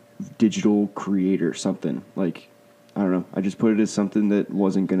athlete, digital creator, something like, I don't know. I just put it as something that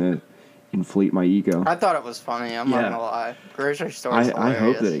wasn't gonna inflate my ego. I thought it was funny. I'm not Yeah. gonna lie. Grocery store. I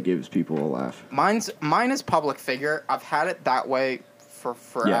hope that it gives people a laugh. Mine is public figure. I've had it that way for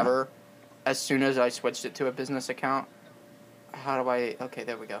forever. As soon as I switched it to a business account. How do I? Okay,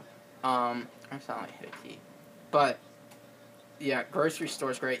 there we go. I sound like I hit a key. But yeah, grocery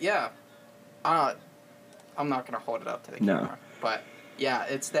store's great. Yeah. I'm not gonna hold it up to the No. camera, but yeah,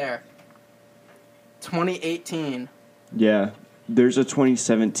 it's there. 2018. Yeah, there's a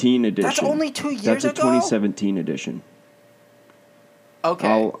 2017 edition. That's only 2 years That's a ago. 2017 edition. Okay,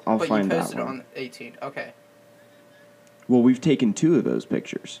 I'll but find you that posted one. on 18. Okay. Well, we've taken 2 of those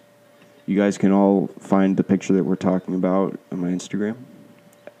pictures. You guys can all find the picture that we're talking about on my Instagram.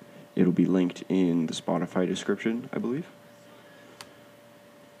 It'll be linked in the Spotify description, I believe.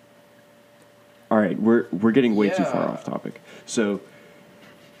 All right, we're getting way too far Yeah. off topic. So,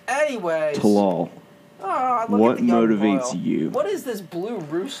 Anyways. Talal, Oh, look what at the young motivates boil. you? What is this blue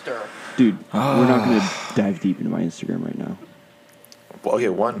rooster? dude, we're not going to dive deep into my Instagram right now. Well, okay,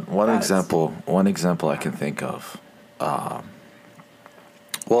 one That's- example I can think of. Well,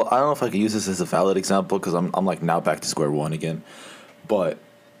 I don't know if I can use this as a valid example because I'm like now back to square one again. But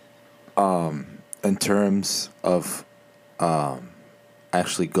in terms of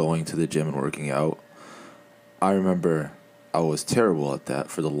actually going to the gym and working out, I remember I was terrible at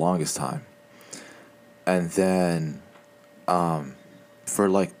that for the longest time. And then for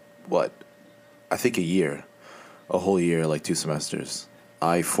like what? I think a whole year, like 2 semesters,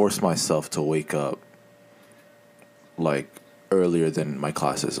 I forced myself to wake up like earlier than my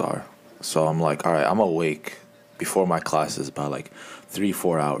classes are. So I'm like, all right, I'm awake before my classes by like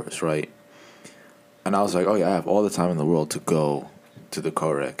 3-4 hours, right? And I was like, oh yeah, I have all the time in the world to go to the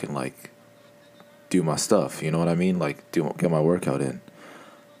co-rec and like do my stuff, you know what I mean? Like get my workout in.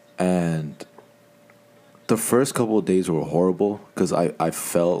 And the first couple of days were horrible because I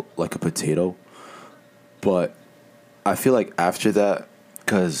felt like a potato. But I feel like after that,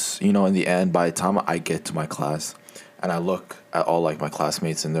 because, you know, in the end, by the time I get to my class and I look at all, like, my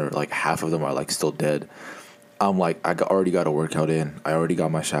classmates and they're, like, half of them are, like, still dead, I'm like, already got a workout in. I already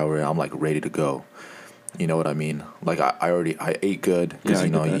got my shower in. I'm, like, ready to go. You know what I mean? Like, I ate good because, Yeah, I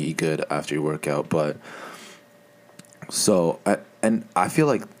you know, get that. you eat good after your workout. But so, and I feel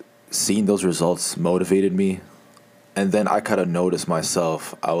like seeing those results motivated me. And then I kind of noticed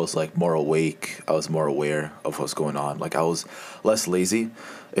myself, I was like more awake. I was more aware of what's going on. Like I was less lazy,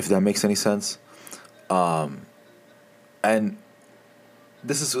 if that makes any sense. And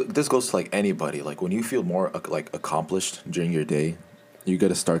this goes to like anybody. Like when you feel more like accomplished during your day, you got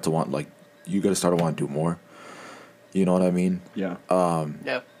to start to want to do more. You know what I mean? Yeah.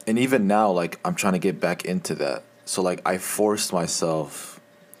 Yeah. And even now, like I'm trying to get back into that. So like I forced myself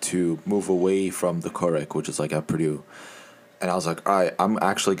to move away from the Correc, which is like at Purdue, and I was like, all right, I'm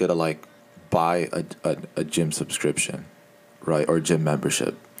actually gonna like buy a gym subscription, right, or gym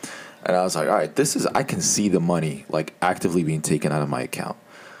membership. And I was like, all right, I can see the money like actively being taken out of my account.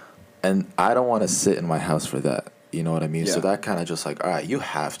 And I don't want to sit in my house for that. You know what I mean? Yeah. So that kind of just like, all right, you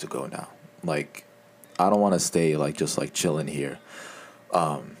have to go now. Like, I don't want to stay like just like chilling here.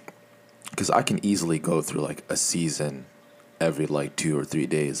 Because I can easily go through like a season every like 2 or 3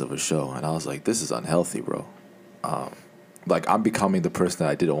 days of a show. And I was like, this is unhealthy, bro. Like, I'm becoming the person that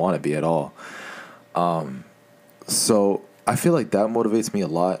I didn't want to be at all. So I feel like that motivates me a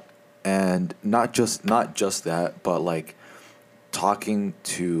lot. And not just that, but like talking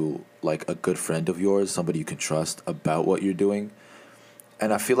to like a good friend of yours, somebody you can trust about what you're doing.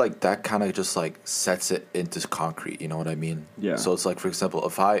 And I feel like that kind of just like sets it into concrete. You know what I mean? Yeah. So it's like, for example,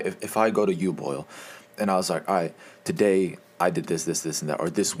 if I go to you, Boyle, and I was like, all right, today I did this, and that, or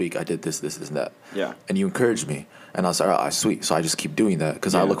this week I did this, and that. Yeah. And you encouraged me, and I was like, all right, sweet. So I just keep doing that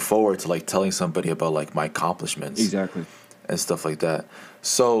because I Yeah. look forward to like telling somebody about like my accomplishments. Exactly. And stuff like that.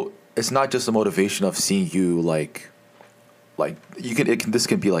 So it's not just a motivation of seeing you like this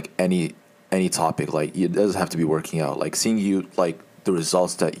can be like any topic. Like, it doesn't have to be working out. Like seeing you like the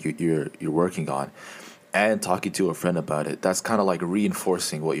results that you're working on, and talking to a friend about it. That's kind of like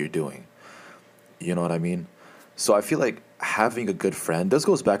reinforcing what you're doing. You know what I mean? So I feel like having a good friend. This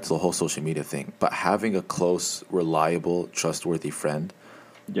goes back to the whole social media thing, but having a close, reliable, trustworthy friend.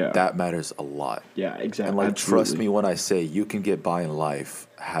 Yeah. That matters a lot. Yeah, exactly. And like, Absolutely. trust me when I say you can get by in life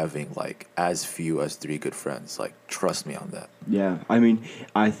having like as few as 3 good friends. Like, trust me on that. Yeah, I mean,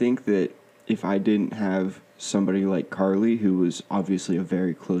 I think that if I didn't have somebody like Carly, who was obviously a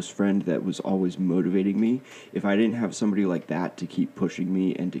very close friend that was always motivating me, if I didn't have somebody like that to keep pushing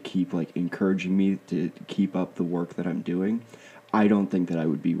me and to keep like encouraging me to keep up the work that I'm doing, I don't think that I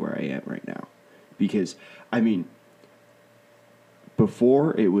would be where I am right now. Because, I mean,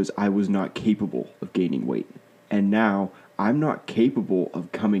 before I was not capable of gaining weight. And now I'm not capable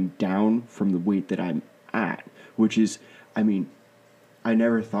of coming down from the weight that I'm at, which is, I mean, I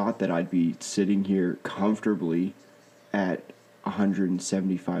never thought that I'd be sitting here comfortably at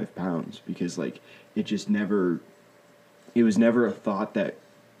 175 pounds because, like, it was never a thought that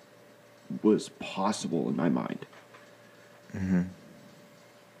was possible in my mind.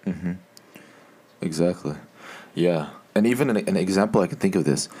 Exactly. Yeah. And even an example I can think of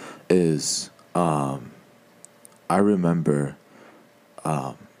this is I remember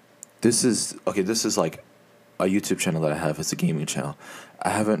this is like a YouTube channel that I have. It's a gaming channel. I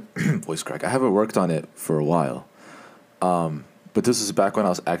haven't voice crack. I haven't worked on it for a while. But this is back when I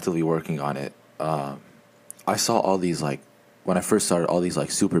was actively working on it. I saw all these, like, when I first started, all these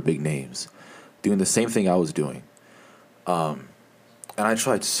like super big names doing the same thing I was doing. And I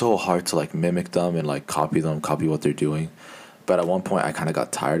tried so hard to like mimic them and like copy what they're doing. But at one point I kind of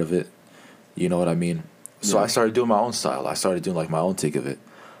got tired of it. You know what I mean? So Yeah. I started doing my own style. I started doing like my own take of it.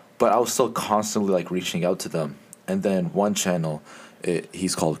 But I was still constantly like reaching out to them. And then one channel,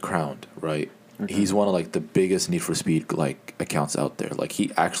 he's called Crowned, right? Okay. He's one of like the biggest Need for Speed like accounts out there. Like,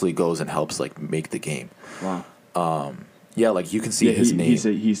 he actually goes and helps like make the game. Wow. Yeah, like you can see his name.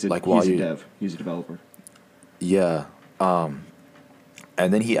 He's a like while you dev. He's a developer. Yeah.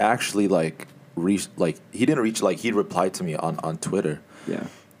 And then he actually like he replied to me on Twitter, Yeah.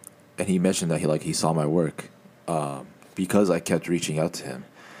 and he mentioned that he saw my work because I kept reaching out to him.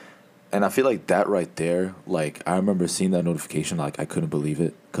 And I feel like that right there, like, I remember seeing that notification, like, I couldn't believe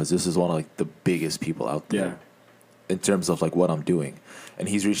it, because this is one of like the biggest people out there. Yeah. In terms of like what I'm doing, and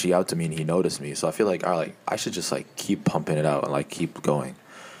he's reaching out to me and he noticed me, so I feel like I should just like keep pumping it out and like keep going.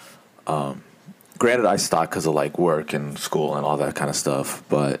 Granted, I stopped because of like work and school and all that kind of stuff,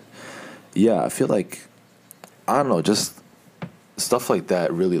 but yeah, I feel like, I don't know, just stuff like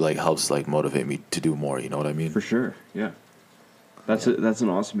that really like helps like motivate me to do more. You know what I mean? For sure. Yeah. That's an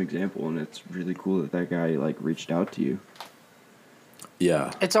awesome example, and it's really cool that guy like reached out to you.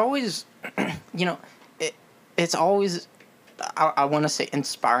 Yeah. It's always, you know, it's always, I want to say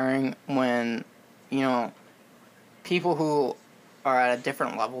inspiring when, you know, people who are at a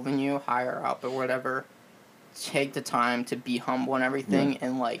different level than you, higher up or whatever, take the time to be humble and everything,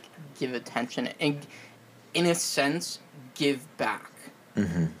 and like give attention and, in a sense, give back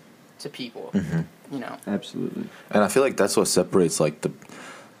to people. You know. Absolutely. And I feel like that's what separates like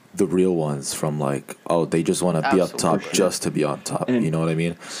the real ones from like, oh, they just want to be up top just to be on top. And you know what I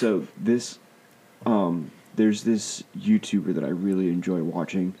mean? So this, there's this YouTuber that I really enjoy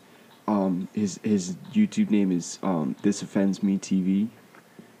watching. His YouTube name is This Offends Me TV,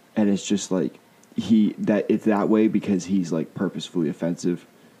 and it's just like that it's that way because he's like purposefully offensive,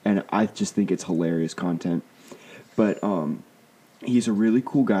 and I just think it's hilarious content. But he's a really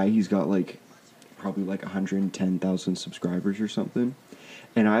cool guy. He's got like probably like 110,000 subscribers or something,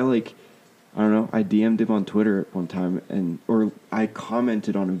 and I don't know. I DM'd him on Twitter at one time, or I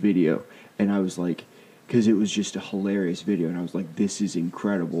commented on a video, and I was like, because it was just a hilarious video, and I was like, this is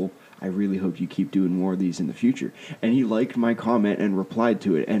incredible. I really hope you keep doing more of these in the future. And he liked my comment and replied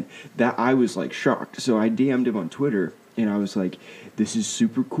to it, and that I was like shocked. So I DM'd him on Twitter, and I was like, this is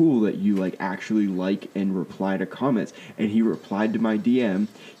super cool that you like actually like and reply to comments. And he replied to my DM.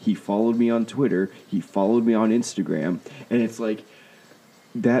 He followed me on Twitter. He followed me on Instagram, and it's like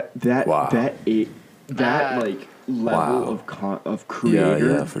that Wow. like level Wow. of creator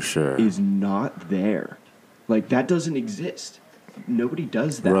Yeah, for sure. is not there. Like that doesn't exist. Nobody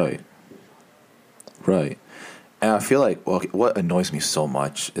does that. Right. And I feel like what annoys me so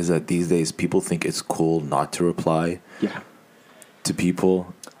much is that these days people think it's cool not to reply Yeah. to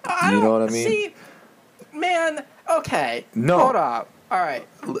people. I You know don't- what I mean? See, man, okay. No. Hold up. All right.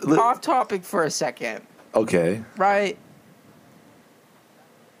 Li- Off topic for a second, Okay. right?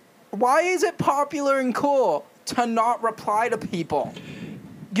 Why is it popular and cool to not reply to people?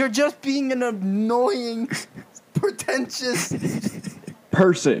 You're just being an annoying, pretentious.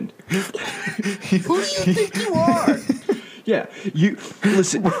 Person. Who do you think you are? Yeah. You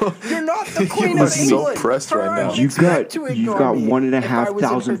listen. You're not the queen are of so England. pressed Her right now. eyes You've expect got to you've ignore got me 1,500 if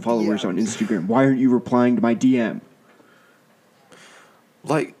I was in her followers on DMs. Instagram. Why aren't you replying to my DM?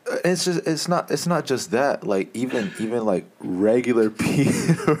 Like it's not just that. Like even like regular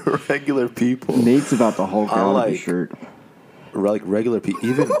regular people. Nate's about to Hulk I out of like- his shirt. Like regular people.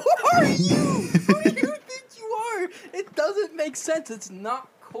 Even Who are you? Who do you think you are? It doesn't make sense. It's not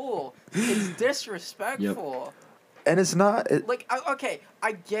cool. It's disrespectful. and it's not. Like, okay,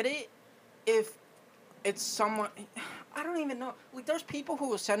 I get it if it's someone. I don't even know. Like, there's people who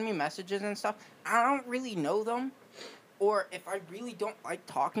will send me messages and stuff. I don't really know them. Or if I really don't like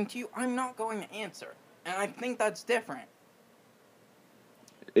talking to you, I'm not going to answer. And I think that's different.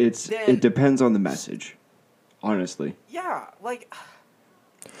 It depends on the message. Honestly. Yeah, like,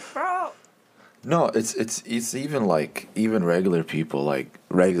 bro. No, it's even like even regular people, like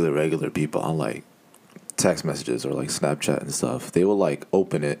regular people on like text messages or like Snapchat and stuff. They will like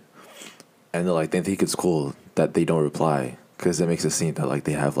open it, and they're like they think it's cool that they don't reply because it makes it seem that like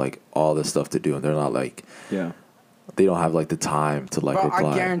they have like all this stuff to do and they're not like Yeah. they don't have like the time to like Bro,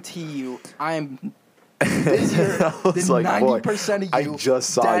 reply. I guarantee you, I am busier I was than like, boy, 90% of I you.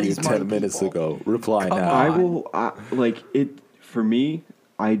 just saw you Daddy's 10 money minutes people. ago. Reply Come now. on. Like it for me.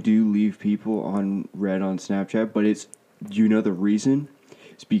 I do leave people on red on Snapchat, but it's the reason.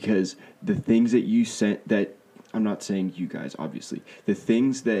 It's because the things that you sent that I'm not saying you guys obviously. The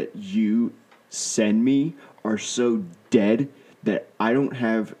things that you send me are so dead that I don't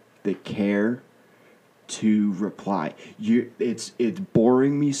have the care to reply. It's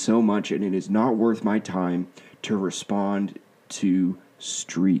boring me so much, and it is not worth my time to respond to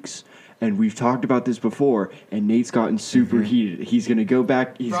streaks. And we've talked about this before, and Nate's gotten super heated. He's gonna go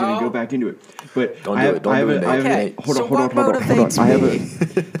back. He's gonna go back into it. But Don't do it. Don't do it, Nate. Okay, Hold so on. what motivates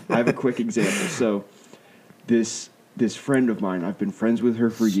I have a quick example. So, this friend of mine, I've been friends with her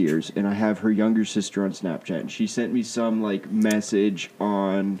for years, and I have her younger sister on Snapchat, and she sent me some like message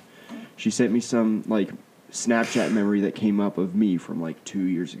on. She sent me some like Snapchat memory that came up of me from like 2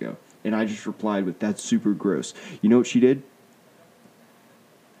 years ago, and I just replied with "That's super gross." You know what she did?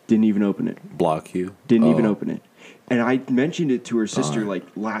 Didn't even open it. Block you. Didn't even Oh. open it. And I mentioned it to her sister like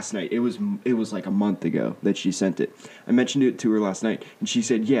last night. It was like a month ago that she sent it. I mentioned it to her last night, and she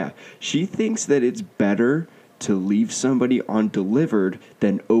said, "Yeah, she thinks that it's better to leave somebody on delivered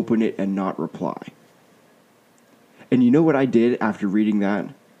than open it and not reply." And you know what I did after reading that?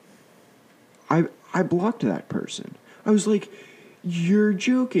 I blocked that person. I was like, "You're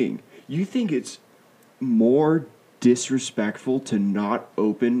joking. You think it's more disrespectful to not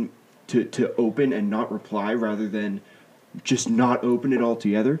open to open and not reply rather than just not open it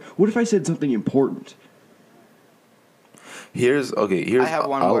altogether? What if I said something important?" Here's I have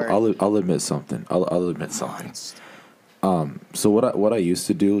one word. I'll admit something. I'll admit something. So what I used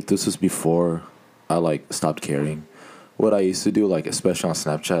to do, this was before I like stopped caring. What I used to do, like especially on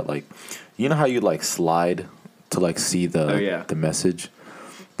Snapchat, like you know how you like slide to like see the message,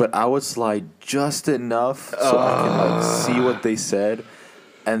 but I would slide just enough so I can like see what they said,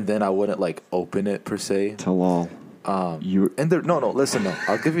 and then I wouldn't like open it per se. Talal. You And there, no, listen, no.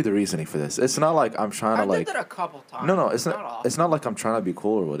 I'll give you the reasoning for this. It's not like I'm trying to I like. did that a couple times. No, it's not. often. It's not like I'm trying to be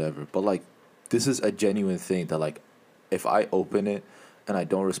cool or whatever. But like, this is a genuine thing that like, if I open it and I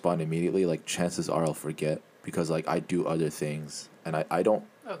don't respond immediately, like chances are I'll forget because like I do other things and I don't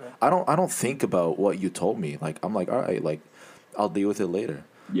Okay. I don't think about what you told me. Like I'm like, all right, like I'll deal with it later.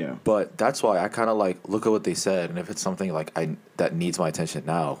 Yeah. But that's why I kind of like look at what they said, and if it's something like I that needs my attention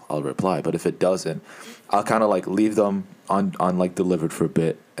now, I'll reply. But if it doesn't, I'll kind of like leave them on like delivered for a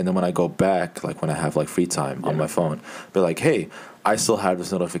bit, and then when I go back, like when I have like free time on my phone, be like, hey, I still have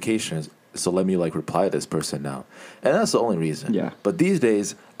this notification, so let me like reply to this person now, and that's the only reason. Yeah. But these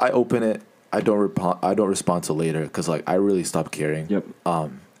days, I open it, I don't respond till later because like I really stopped caring. Yep.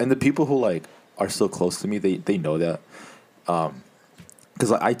 And the people who like are still close to me, they know that.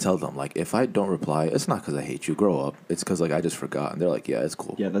 Because like, I tell them, like, if I don't reply, it's not because I hate you. Grow up. It's because, like, I just forgot. And they're like, yeah, it's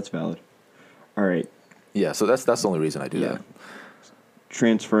cool. Yeah, that's valid. All right. Yeah, so that's the only reason I do Yeah. that.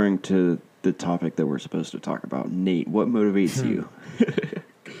 Transferring to the topic that we're supposed to talk about. Nate, what motivates you?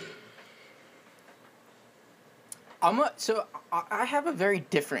 I have a very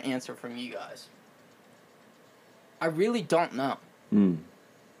different answer from you guys. I really don't know.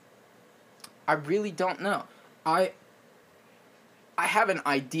 I really don't know. I have an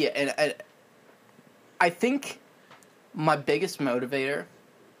idea, and I think my biggest motivator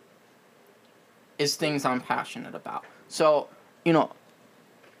is things I'm passionate about. So, you know,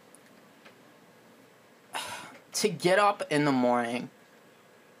 to get up in the morning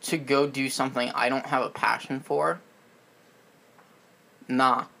to go do something I don't have a passion for,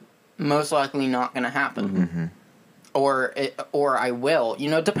 nah, most likely not gonna happen. Or I will, you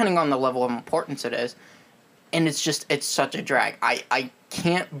know, depending on the level of importance it is. And it's such a drag. I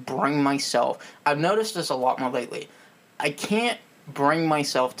can't bring myself. I've noticed this a lot more lately. I can't bring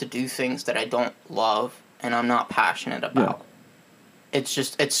myself to do things that I don't love and I'm not passionate about.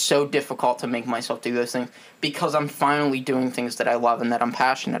 It's so difficult to make myself do those things because I'm finally doing things that I love and that I'm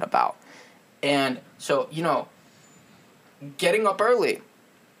passionate about. And so, you know, getting up early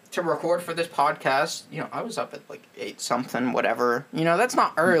to record for this podcast, you know, I was up at like 8 something, whatever. You know, that's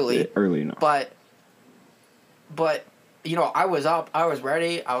not early. Early enough. But you know, I was up, I was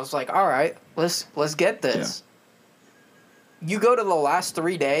ready. I was like, all right, let's get this. You go to the last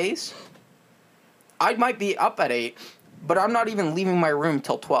 3 days, I might be up at 8, but I'm not even leaving my room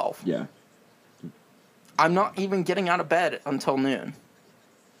till 12. Yeah. I'm not even getting out of bed until noon.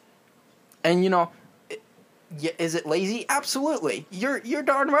 And you know, is it lazy? Absolutely. You're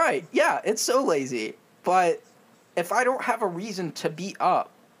darn right. Yeah, it's so lazy. But if I don't have a reason to be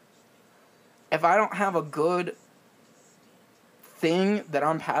up, if I don't have a good thing that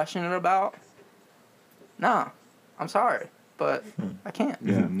I'm passionate about, nah, I'm sorry, but I can't.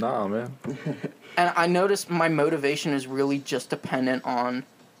 Yeah. Nah, man. And I notice my motivation is really just dependent on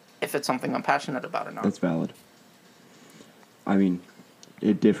if it's something I'm passionate about or not. That's valid. I mean,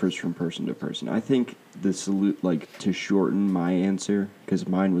 it differs from person to person. I think like to shorten my answer, because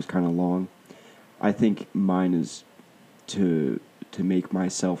mine was kind of long, I think mine is to make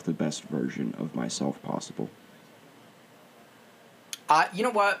myself the best version of myself possible. You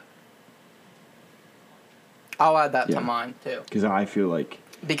know what? I'll add that Yeah. to mine too, Because I feel like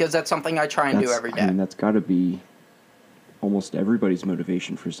because that's something I try and do every day. I mean, that's got to be almost everybody's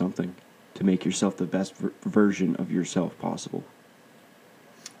motivation for something, to make yourself the best version of yourself possible.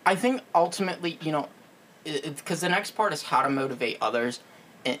 I think ultimately, you know, because the next part is how to motivate others,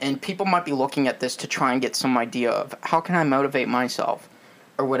 and people might be looking at this to try and get some idea of how can I motivate myself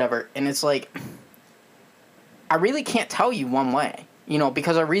or whatever, and it's like, I really can't tell you one way, you know,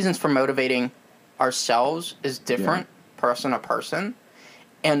 because our reasons for motivating ourselves is different person to person,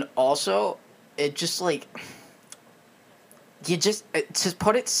 and also it just like, to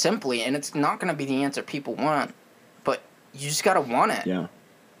put it simply, and it's not going to be the answer people want, but you just got to want it. Yeah.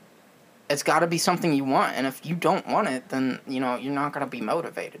 It's got to be something you want, and if you don't want it, then, you know, you're not going to be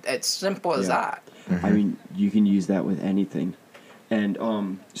motivated. It's simple as that. I mean, you can use that with anything. And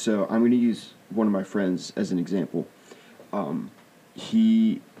so I'm going to use one of my friends as an example.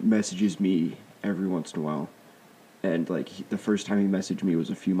 He messages me every once in a while, and like the first time he messaged me was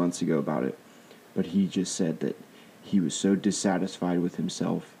a few months ago about it, but he just said that he was so dissatisfied with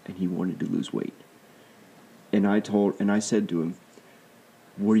himself and he wanted to lose weight. And I said to him,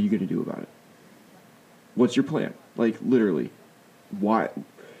 what are you going to do about it? What's your plan? Like, literally, why?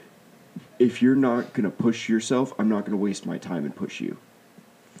 If you're not going to push yourself, I'm not going to waste my time and push you.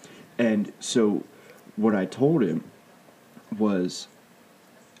 And so what I told him was,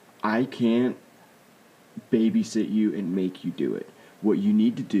 I can't babysit you and make you do it. What you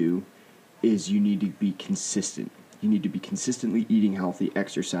need to do is you need to be consistent. You need to be consistently eating healthy,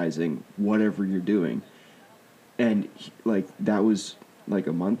 exercising, whatever you're doing. And that was like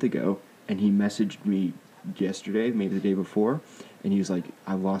a month ago, and he messaged me yesterday, maybe the day before, And he was like,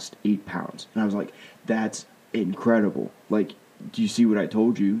 I lost 8 pounds. And I was like, that's incredible. Like, do you see what I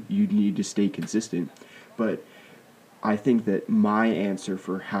told you? You need to stay consistent. But I think that my answer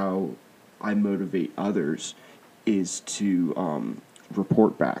for how I motivate others is to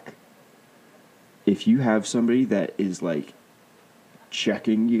report back. If you have somebody that is like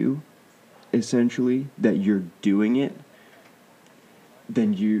checking you, essentially, that you're doing it,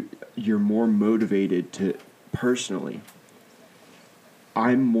 then you're more motivated to, personally,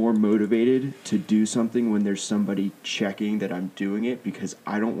 I'm more motivated to do something when there's somebody checking that I'm doing it, because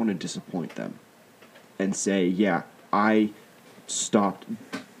I don't want to disappoint them and say, yeah, I stopped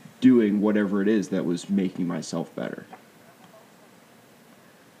doing whatever it is that was making myself better.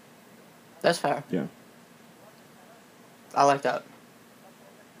 That's fair. Yeah. I like that.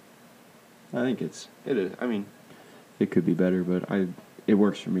 I think it is. I mean, it could be better, but it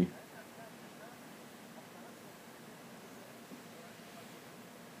works for me.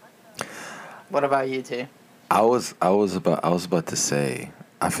 What about you two? I was about to say,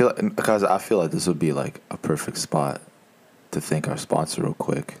 I feel like this would be like a perfect spot to thank our sponsor real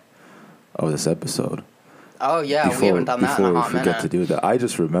quick of this episode. Oh yeah, we haven't done that in a Before hot we forget to minute. do that, I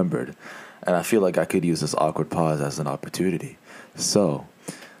just remembered, and I feel like I could use this awkward pause as an opportunity. So,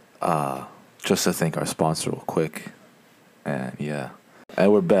 just to thank our sponsor real quick, and yeah,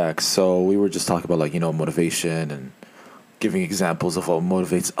 and we're back. So we were just talking about, like, motivation and giving examples of what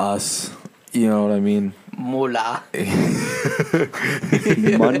motivates us. You know what I mean? Mula. Money.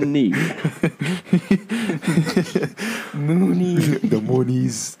 Mooney. The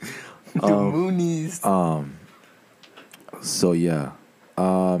Moonies. The Moonies. So yeah.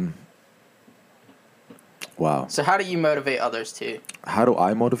 Wow. So how do you motivate others too? How do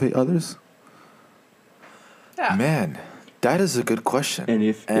I motivate others? Yeah. Man, that is a good question. And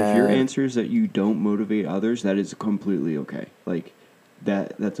if your answer is that you don't motivate others, that is completely okay. Like,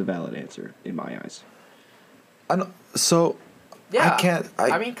 that's a valid answer in my eyes. I know, so Yeah. I can't.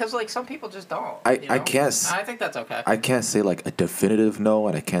 I mean, because like some people just don't. I you know? can't. I think that's okay. I can't say like a definitive no,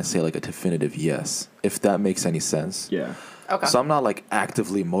 and I can't say like a definitive yes, if that makes any sense. Yeah. Okay. So I'm not like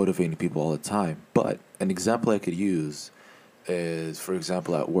actively motivating people all the time, but an example I could use is, for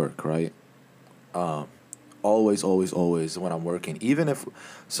example, at work, right? Always when I'm working, even if,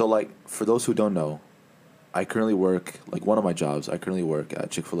 so like, for those who don't know, I currently work, like, one of my jobs, I currently work at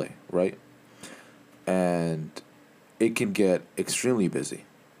Chick-fil-A, right? And it can get extremely busy,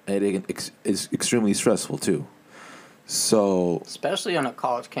 and it's extremely stressful too. So Especially on a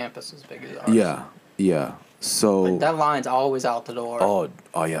college campus as big as ours. yeah. So Like, that line's always out the door.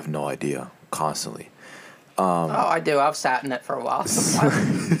 oh, you have no idea. Constantly. Oh, I do. I've sat in it for a while.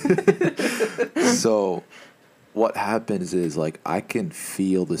 So what happens is, like, I can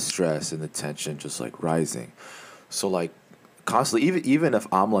feel the stress and the tension just like rising. So like constantly, even if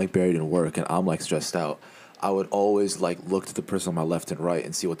I'm like buried in work and I'm like stressed out, I would always like look to the person on my left and right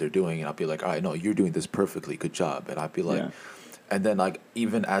and see what they're doing, and I'll be like, all right, no, you're doing this perfectly, good job. And I'd be like, Yeah. and then like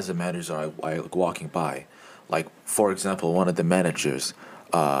even as a manager, I like walking by, like, for example, one of the managers,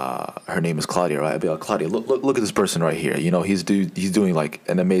 her name is Claudia, right? I'd be like, Claudia, look at this person right here. He's doing like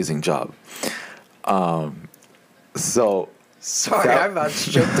an amazing job. So Sorry, That- I about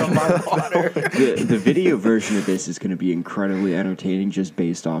choked on my water. The video version of this is going to be incredibly entertaining just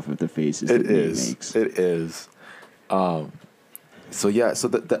based off of the faces that Nate makes. It is. So yeah, so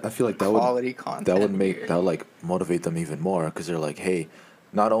that I feel like that Quality content here. that would like motivate them even more, because they're like, hey,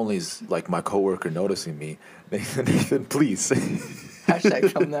 not only is like my coworker noticing me, Nathan, please.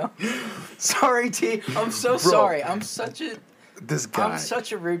 Hashtag come now. Sorry, T. I'm so sorry. I'm such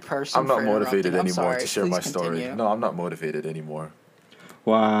a rude person. I'm not for motivated interrupting. I'm anymore sorry. to share Please my story. continue. No, I'm not motivated anymore.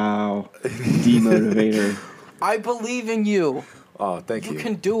 Wow. Demotivator. I believe in you. Oh, thank you. You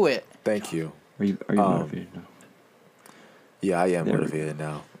can do it. Thank you. Are you motivated now? Yeah, I am There we motivated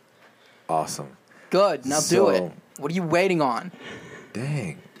now. Awesome. Good. Now do it. What are you waiting on?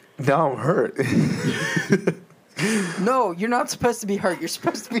 Dang. Now I'm hurt. No, you're not supposed to be hurt. You're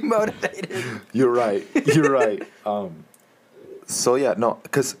supposed to be motivated. You're right. You're right. So yeah, no,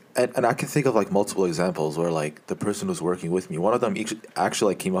 because and I can think of like multiple examples where like the person who's working with me, one of them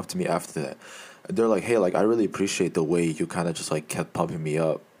actually like came up to me after that. They're like, hey, like, I really appreciate the way you kind of just like kept pumping me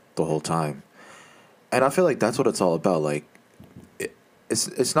up the whole time. And I feel like that's what it's all about. Like,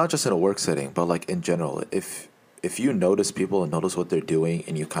 it's not just in a work setting, but like in general. If you notice people and notice what they're doing,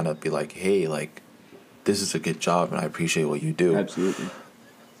 and you kind of be like, hey, like, this is a good job and I appreciate what you do. Absolutely.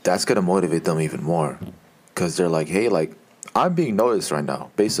 That's gonna motivate them even more, because they're like, hey, like, I'm being noticed right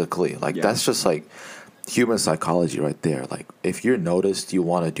now, basically. Like, Yeah. that's just like, human psychology right there. Like, if you're noticed, you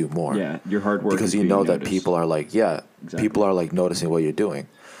want to do more. Yeah, your hard work because is you being know that noticed. people are like, Exactly. people are like noticing what you're doing.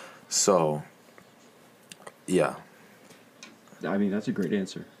 So, yeah. I mean, that's a great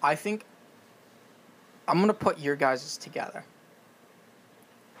answer. I think I'm going to put your guys' together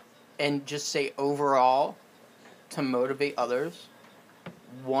and just say overall, to motivate others,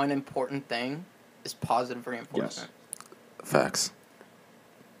 one important thing is positive reinforcement. Facts.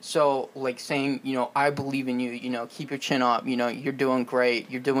 So, like saying, I believe in you, keep your chin up, you're doing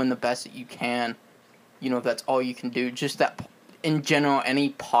great, you're doing the best that you can, that's all you can do. Just that, in general, any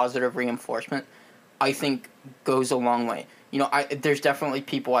positive reinforcement, I think, goes a long way. There's definitely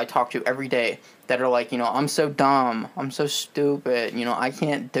people I talk to every day that are like, I'm so dumb, I'm so stupid, I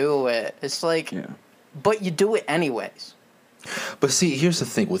can't do it. It's like, Yeah. but you do it anyways. But see, here's the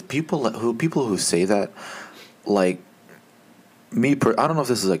thing with people who say that, like, I don't know if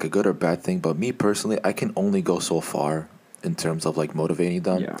this is like a good or bad thing, but me personally, I can only go so far in terms of like motivating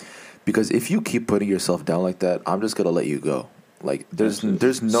them. Yeah. Because if you keep putting yourself down like that, I'm just gonna let you go. Like, there's no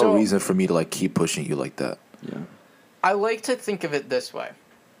So- reason for me to like keep pushing you like that. Yeah. I like to think of it this way.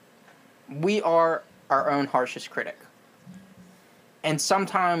 We are our own harshest critic. And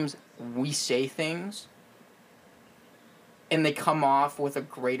sometimes we say things and they come off with a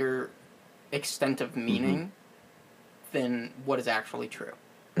greater extent of meaning than what is actually true.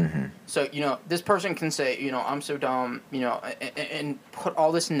 Mm-hmm. So, this person can say, I'm so dumb, and put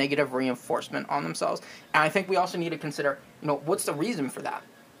all this negative reinforcement on themselves. And I think we also need to consider, what's the reason for that?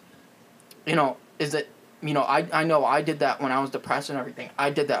 Is it, I know I did that when I was depressed and everything. I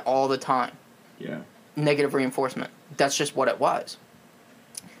did that all the time. Yeah. Negative reinforcement. That's just what it was.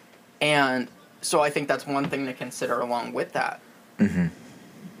 And so I think that's one thing to consider along with that. Mm-hmm.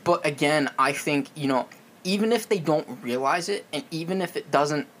 But again, I think, even if they don't realize it, and even if it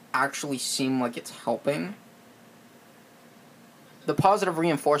doesn't actually seem like it's helping, the positive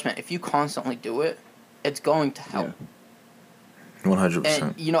reinforcement, if you constantly do it, it's going to help. 100%.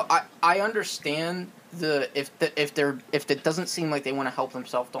 And I understand if it doesn't seem like they want to help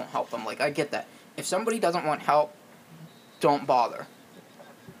themselves, don't help them. Like, I get that. If somebody doesn't want help, don't bother.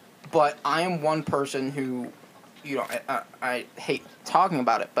 But I am one person who, I hate talking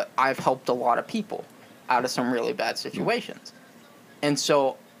about it, but I've helped a lot of people out of some really bad situations. And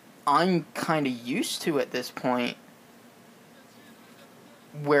so I'm kind of used to at this point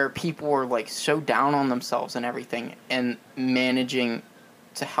where people are like so down on themselves and everything and managing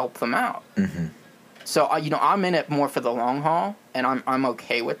to help them out. Mm-hmm. So I'm in it more for the long haul, and I'm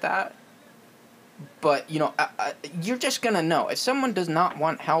okay with that. But you're just gonna know if someone does not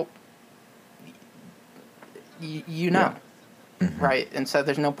want help. You know, Mm-hmm. right? And so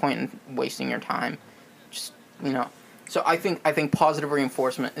there's no point in wasting your time. Just So I think positive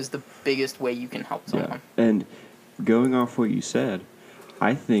reinforcement is the biggest way you can help someone. Yeah. And going off what you said,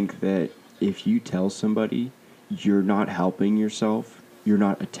 I think that if you tell somebody you're not helping yourself, you're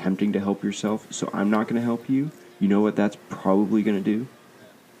not attempting to help yourself, so I'm not going to help you, you know what that's probably going to do?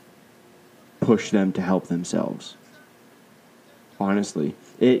 Push them to help themselves. Honestly.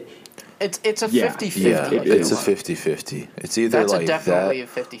 It's a Yeah. 50-50. Yeah, I feel it's a like. 50-50. It's either That's like definitely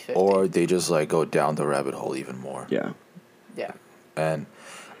that, a 50-50. or they just like go down the rabbit hole even more. Yeah. Yeah. And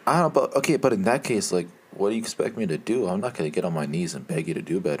I don't know, but in that case, like, what do you expect me to do? I'm not gonna get on my knees and beg you to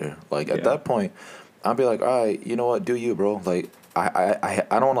do better. Like, at Yeah. that point, I'll be like, all right, you know what, do you, bro? Like, I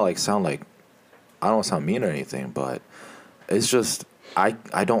don't want to like sound like, I don't want to sound mean or anything, but it's just I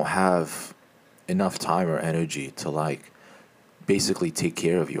don't have enough time or energy to like basically take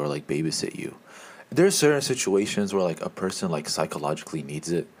care of you or like babysit you. There's certain situations where like a person like psychologically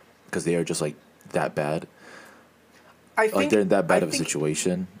needs it because they are just like that bad. I think Like they're in that bad I of a think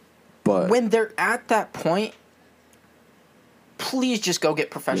situation. But when they're at that point, please just go get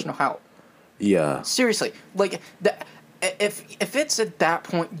professional help. yeah, Seriously, like if it's at that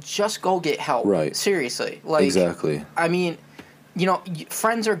point, just go get help. Right. Seriously, like exactly. I mean,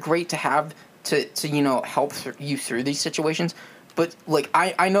 friends are great to have to help you through these situations, but like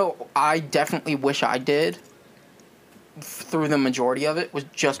I know I definitely wish I did through the majority of it was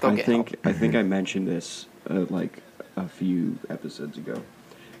just go get help. I think I mentioned this like a few episodes ago,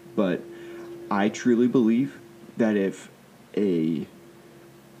 but I truly believe that if a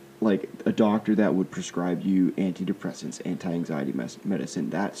doctor that would prescribe you antidepressants, anti-anxiety medicine,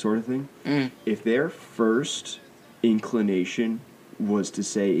 that sort of thing, if their first inclination was to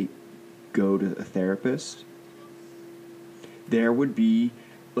say go to a therapist, there would be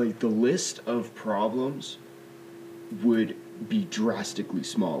like the list of problems would be drastically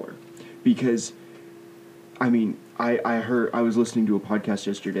smaller. Because I mean, I was listening to a podcast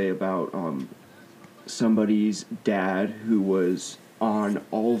yesterday about somebody's dad who was on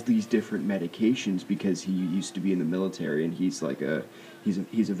all of these different medications because he used to be in the military, and he's like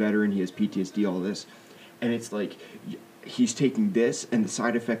he's a veteran, he has PTSD, all this, and it's like he's taking this and the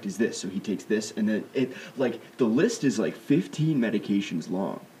side effect is this, so he takes this, and then it, like, the list is like 15 medications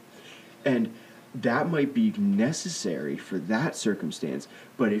long, and that might be necessary for that circumstance.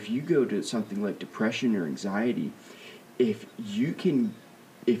 But if you go to something like depression or anxiety, if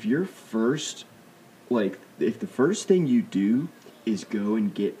you're first, like, if the first thing you do is go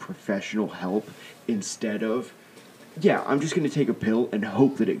and get professional help instead of, yeah, I'm just going to take a pill and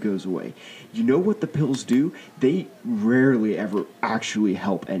hope that it goes away. You know what the pills do? They rarely ever actually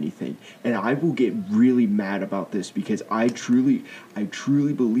help anything. And I will get really mad about this because I truly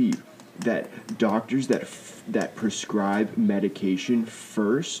believe that doctors that prescribe medication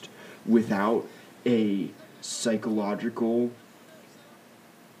first without a psychological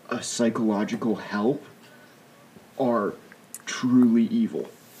help are truly evil,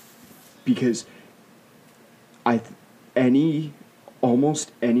 because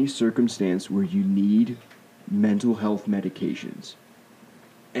almost any circumstance where you need mental health medications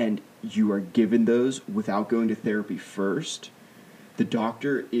and you are given those without going to therapy first, the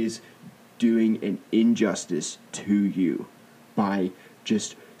doctor is doing an injustice to you by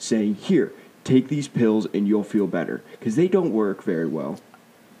just saying, here, take these pills and you'll feel better, because they don't work very well.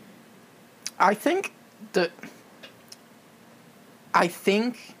 I think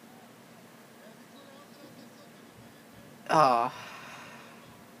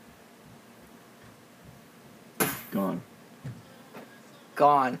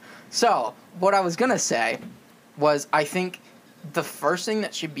gone. So, what I was going to say was, I think the first thing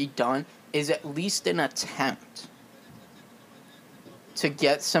that should be done is at least an attempt to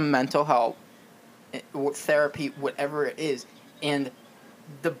get some mental help, therapy, whatever it is. And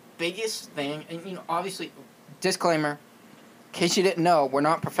the biggest thing, and obviously, disclaimer, in case you didn't know, we're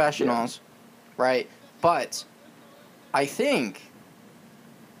not professionals, right? But I think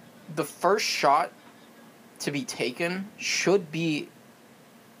the first shot to be taken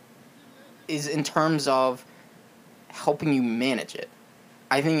is in terms of helping you manage it.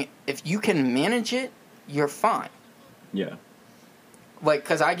 I think if you can manage it, you're fine. Yeah. Like,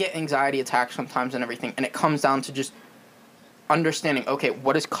 because I get anxiety attacks sometimes and everything, and it comes down to just understanding, okay,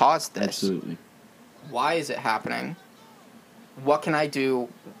 what has caused this? Absolutely. Why is it happening? What can I do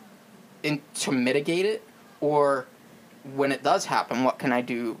to mitigate it? Or when it does happen, what can I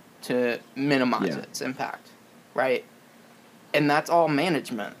do to minimize its impact? Right? And that's all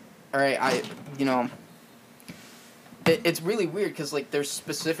management. All right? It's really weird because, like, there's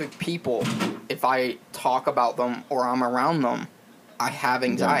specific people, if I talk about them or I'm around them, I have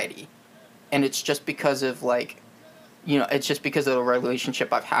anxiety. And it's just because of, like, it's just because of the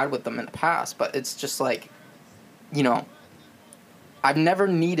relationship I've had with them in the past. But it's just like, I've never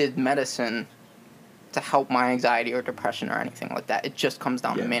needed medicine to help my anxiety or depression or anything like that. It just comes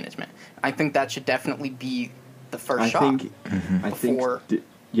down to management. I think that should definitely be the first shot.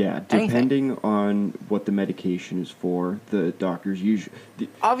 Depending on what the medication is for, the doctors usually...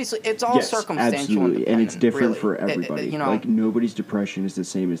 Obviously, it's all circumstantial. Absolutely, and it's different really. for everybody. Like, nobody's depression is the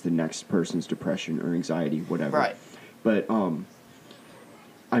same as the next person's depression or anxiety, whatever. Right. But,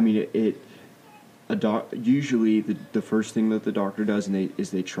 usually the first thing that the doctor does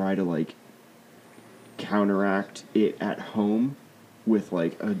is they try to, like, counteract it at home with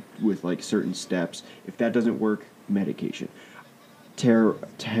certain steps. If that doesn't work, medication.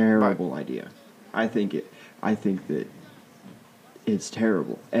 Terrible idea. I think that it's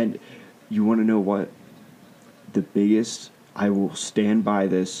terrible. And you want to know what? I will stand by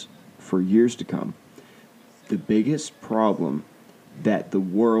this for years to come. The biggest problem that the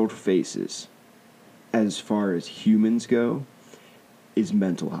world faces as far as humans go is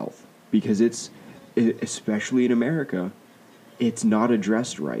mental health, because especially in America, it's not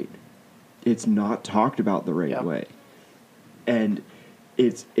addressed right. It's not talked about the right way. And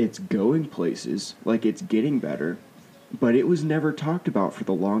it's going places, like, it's getting better, but it was never talked about for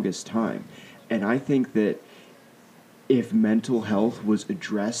the longest time. And I think that if mental health was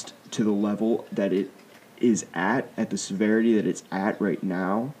addressed to the level that it is at the severity that it's at right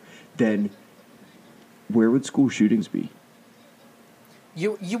now, then where would school shootings be?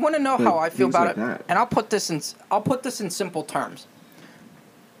 You want to know how I feel about it? That. And I'll put this in simple terms.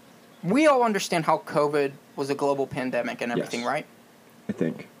 We all understand how COVID was a global pandemic and everything, right? I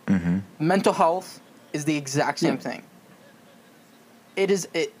think. Mm-hmm. Mental health is the exact same thing. The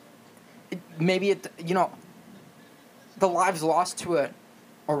lives lost to it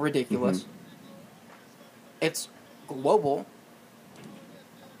are ridiculous. Mm-hmm. It's global.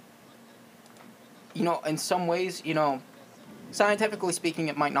 you know, in some ways, you know, scientifically speaking,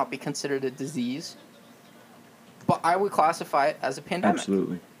 it might not be considered a disease, but I would classify it as a pandemic.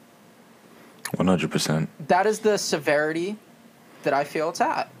 Absolutely. 100%. That is the severity that I feel it's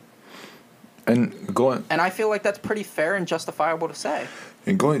at. And going And I feel like that's pretty fair and justifiable to say.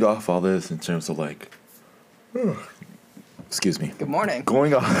 and going off all this in terms of like, excuse me. Good morning.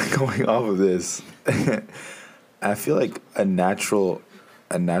 Going off of this, I feel like a natural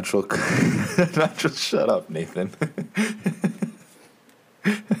shut up, Nathan.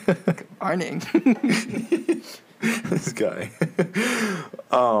 Good morning. This guy.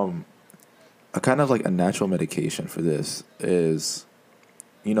 A kind of like a natural medication for this is,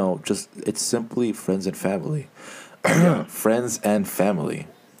 you know, just it's simply friends and family. Friends and family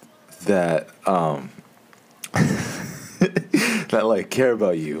that that like care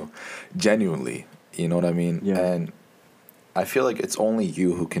about you genuinely. You know what I mean? Yeah. And I feel like it's only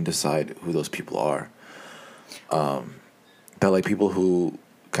you who can decide who those people are. That like people who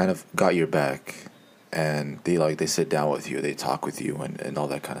kind of got your back and they sit down with you, they talk with you and all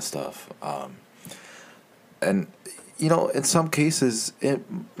that kind of stuff. And you know, in some cases it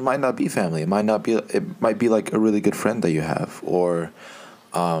might not be family. It might be like a really good friend that you have, or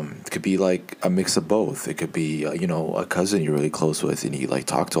it could be like a mix of both. It could be you know, a cousin you're really close with and you like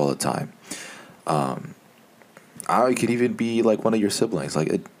talk to all the time. It could even be like one of your siblings.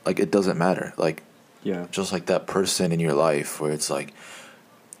 Like it doesn't matter. Like Yeah. just like that person in your life where it's like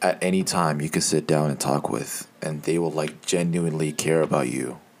at any time you can sit down and talk with and they will like genuinely care about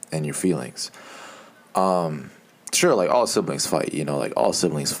you and your feelings. Sure, like all siblings fight, you know, like all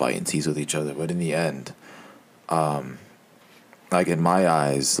siblings fight and tease with each other, but in the end, like in my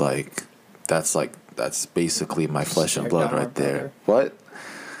eyes, like that's basically my flesh and Stared blood down my right there. brother. What?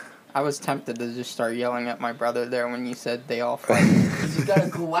 I was tempted to just start yelling at my brother there when you said they all fight. He's got a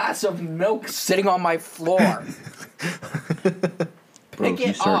glass of milk sitting on my floor. Bro, Pick if you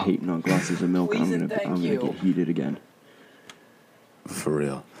it start up. hating on glasses of milk, Please I'm and gonna thank you. get heated again. For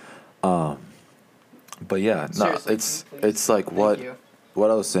real. But yeah, no, Seriously, it's can you please? it's like Thank you. what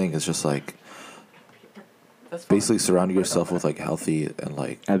I was saying is just like That's fine. basically surrounding Put it yourself up with there. like healthy and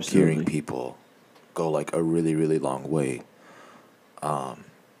like Absolutely. caring people go like a really, really long way.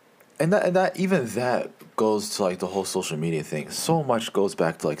 And that even that goes to like the whole social media thing. So much goes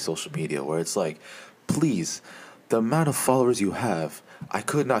back to like social media where it's like, please, the amount of followers you have, I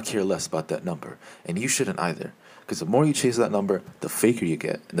could not care less about that number, and you shouldn't either. Because the more you chase that number, the faker you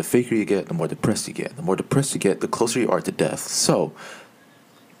get, and the faker you get, the more depressed you get. The more depressed you get, the closer you are to death. So,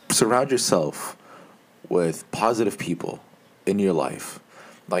 surround yourself with positive people in your life.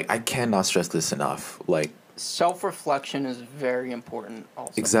 Like, I cannot stress this enough. Like, Self-reflection is very important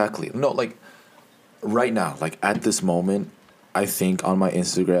also. exactly. No, like, right now, like, at this moment, I think on my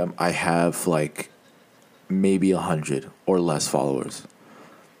Instagram, I have, like, maybe 100 or less followers.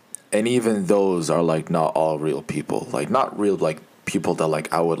 And even those are, like, not all real people. Like, not real, like, people that,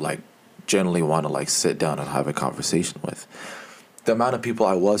 like, I would, like, generally want to, like, sit down and have a conversation with. The amount of people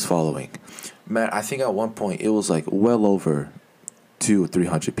I was following, man, I think at one point it was, like, well over 200 or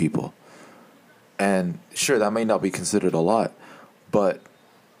 300 people. And sure, that may not be considered a lot, but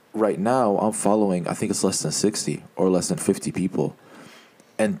right now I'm following, I think it's less than 60 or less than 50 people.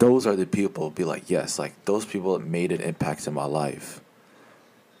 And those are the people be like, yes, like, those people made an impact in my life.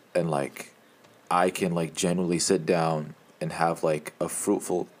 And like, I can like genuinely sit down and have like a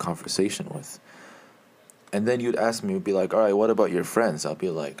fruitful conversation with. And then you'd ask me, you'd be like, all right, what about your friends? I'll be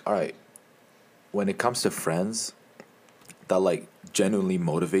like, all right, when it comes to friends that like genuinely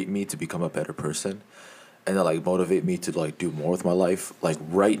motivate me to become a better person and that like motivate me to like do more with my life, like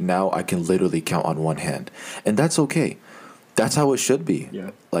right now I can literally count on one hand. And that's okay. That's how it should be.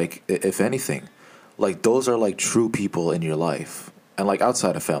 Yeah. Like, if anything, like those are like true people in your life. And like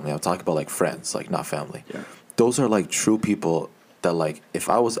outside of family, I'm talking about like friends, like not family. Yeah. Those are like true people that like if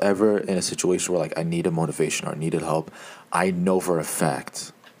I was ever in a situation where like I needed motivation or needed help, I know for a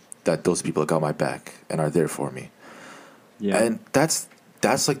fact that those people got my back and are there for me. Yeah. And that's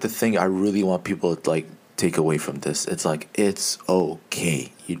like the thing I really want people to like take away from this. It's like, it's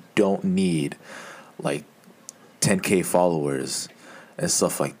okay. You don't need like 10K followers and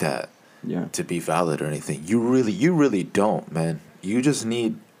stuff like that Yeah. to be valid or anything. You really don't, man. You just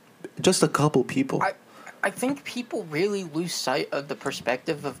need just a couple people. I think people really lose sight of the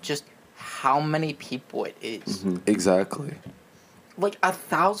perspective of just how many people it is. Mm-hmm. Exactly. Like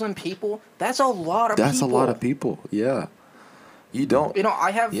 1,000 people, that's a lot of That's people. a lot of people. Yeah. You don't. I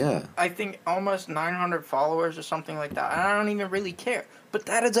have, Yeah. I think, almost 900 followers or something like that. And I don't even really care. But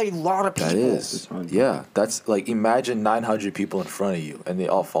that is a lot of people. That is. Yeah. That's like, imagine 900 people in front of you and they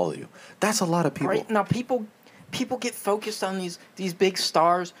all follow you. That's a lot of people. Right now, people get focused on these big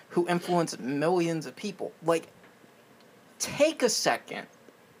stars who influence millions of people. Like, take a second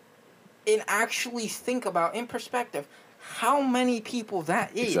and actually think about, in perspective, how many people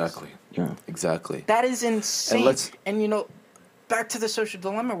that is. Exactly. Yeah. Exactly. That is insane. And And, you know, back to the social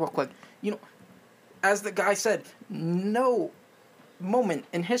dilemma real quick. You know, as the guy said, no moment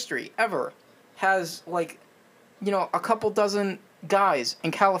in history ever has, like, you know, a couple dozen guys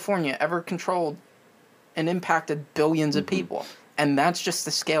in California ever controlled and impacted billions of people. And that's just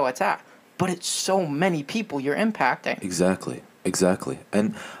the scale it's at. But it's so many people you're impacting. Exactly. Exactly.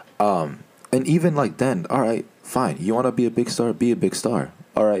 And even like then, all right, fine. You want to be a big star? Be a big star.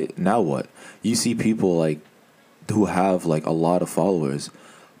 All right, now what? You see people like who have like a lot of followers,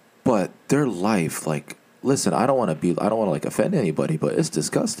 but their life, like, listen, I don't want to like offend anybody, but it's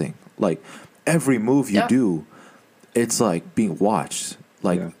disgusting. Like, every move you do, it's like being watched.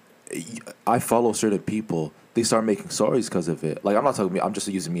 Like, I follow certain people, they start making stories because of it. Like, I'm not talking, I'm just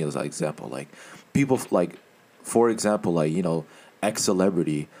using me as an example. Like, people, like, for example, like, you know, X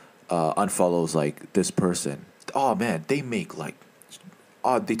celebrity unfollows like this person. Oh man, they make like,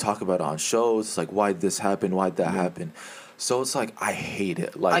 they talk about it on shows. It's like, why'd this happen? Why'd that happen? So it's like, I hate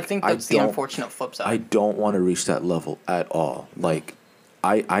it. Like, I think that's the unfortunate flip side. I don't want to reach that level at all. Like,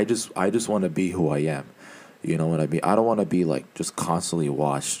 I just want to be who I am. You know what I mean? I don't want to be like just constantly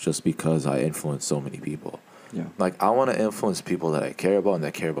watched just because I influence so many people. Yeah. Like, I want to influence people that I care about and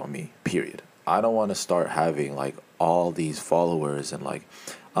that care about me, period. I don't want to start having like all these followers and like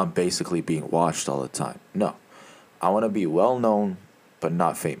I'm basically being watched all the time. No. I want to be well known but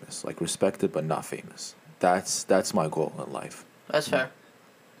not famous. Like, respected but not famous. That's my goal in life. That's fair.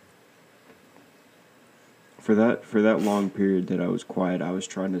 For that long period that I was quiet, I was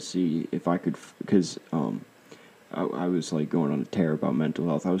trying to see if I could, because I was like going on a tear about mental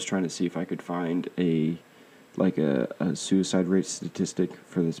health. I was trying to see if I could find a suicide rate statistic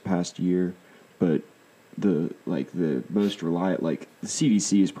for this past year, but the most reliable, like the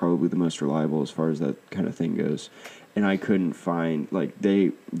CDC is probably the most reliable as far as that kind of thing goes, and I couldn't find, like,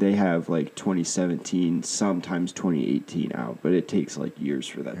 they have like 2017, sometimes 2018 out, but it takes like years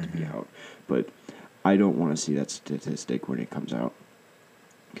for that to be out. But I don't want to see that statistic when it comes out,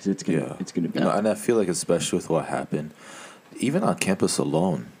 because it's gonna be. And I feel like, especially with what happened, even on campus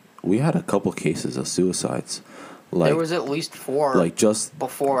alone, we had a couple cases of suicides. Like, there was at least 4. Like, just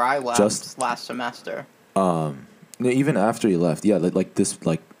before I left last semester. Even after you left,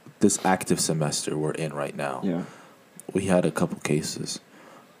 this active semester we're in right now. Yeah. We had a couple cases,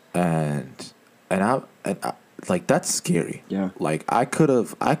 and I like, that's scary. Yeah. Like, I could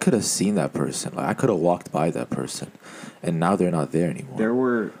have seen that person. Like, I could have walked by that person, and now they're not there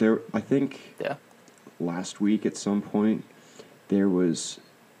anymore. I think. Yeah. Last week at some point, there was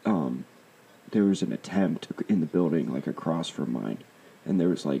an attempt in the building, like across from mine, and there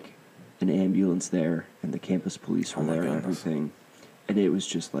was like an ambulance there, and the campus police were there and everything, and it was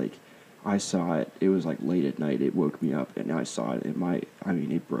just like, I saw it. It was like late at night. It woke me up, and I saw it.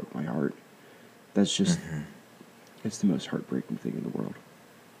 It broke my heart. That's just, it's the most heartbreaking thing in the world.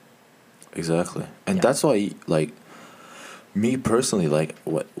 Exactly, and that's why, like, me personally, like,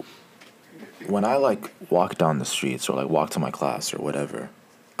 when I like walk down the streets or like walk to my class or whatever,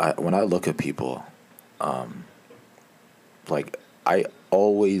 when I look at people, like, I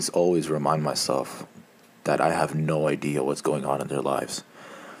always remind myself that I have no idea what's going on in their lives.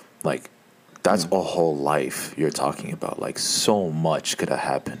 Like, that's a whole life you're talking about. Like, so much could have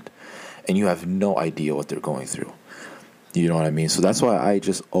happened, and you have no idea what they're going through. You know what I mean? So that's why I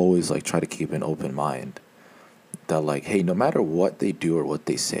just always like try to keep an open mind. That, like, hey, no matter what they do or what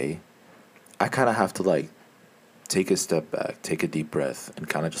they say, I kind of have to like take a step back, take a deep breath, and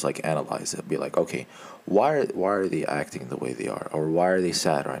kind of just like analyze it. Be like, okay, why are they acting the way they are, or why are they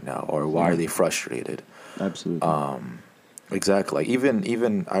sad right now, or why are they frustrated? Absolutely. Exactly. Like,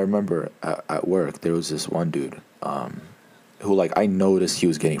 even I remember at work there was this one dude who, like, I noticed he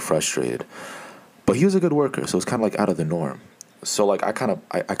was getting frustrated, but he was a good worker, so it's kind of like out of the norm. So like I kind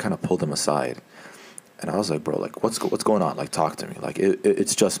of pulled him aside, and I was like, bro, like, what's going on? Like, talk to me. Like,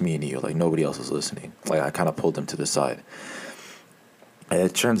 it's just me and you. Like, nobody else is listening. Like, I kind of pulled him to the side, and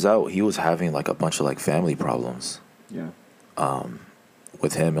it turns out he was having like a bunch of like family problems. Yeah.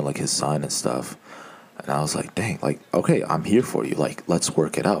 With him and like his son and stuff. And I was like, dang, like, okay, I'm here for you. Like, let's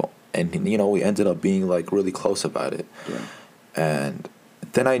work it out. And, you know, we ended up being like really close about it. Yeah. And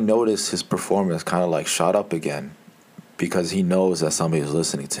then I noticed his performance kind of like shot up again, because he knows that somebody is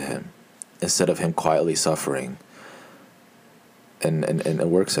listening to him, instead of him quietly suffering in a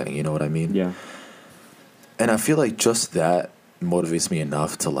work setting. You know what I mean? Yeah. And I feel like just that motivates me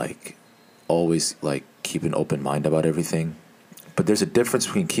enough to like always like keep an open mind about everything. But there's a difference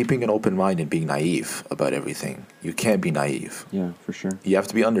between keeping an open mind and being naive about everything. You can't be naive. Yeah, for sure. You have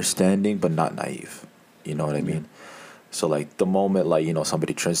to be understanding but not naive. You know what I mean? So like the moment like, you know,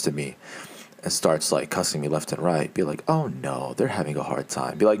 somebody turns to me and starts like cussing me left and right, be like, oh no, they're having a hard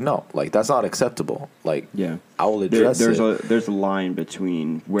time. Be like, no, like that's not acceptable. Like Yeah. I will address there's it. there's a line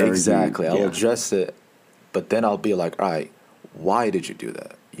between where Exactly. you, I'll address it, but then I'll be like, all right, why did you do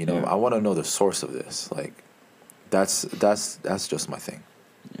that? You know, Yeah. I want to know the source of this. Like that's just my thing.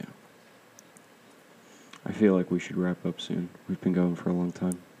 Yeah. I feel like we should wrap up soon. We've been going for a long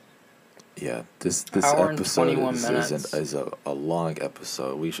time. Yeah, this Hour and episode 21 is minutes. a long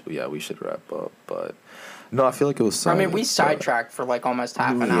episode. We should wrap up, but no, I feel like it was. I mean, we silent, but- sidetracked for like almost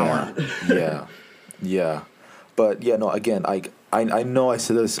half an hour. Yeah, but yeah, no. Again, I know I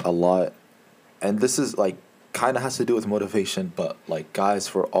say this a lot, and this is like kind of has to do with motivation, but like guys,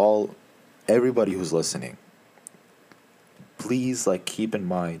 for everybody who's listening, please like keep in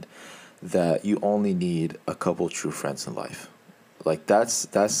mind that you only need a couple true friends in life. Like that's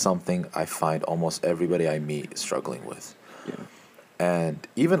something I find almost everybody I meet is struggling with. Yeah. And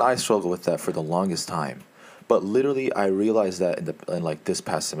even I struggled with that for the longest time. But literally I realized that in like this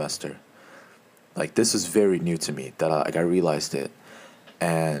past semester. Like this is very new to me that I realized it.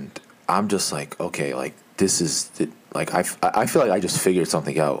 And I'm just like, okay, like this is like I feel like I just figured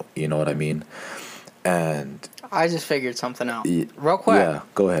something out, you know what I mean? And I just figured something out. real quick. Yeah,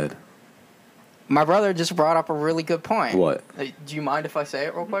 go ahead. My brother just brought up a really good point. What? Do you mind if I say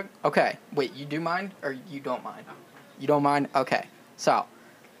it real quick? Okay. Wait, you do mind or you don't mind? You don't mind? Okay. So,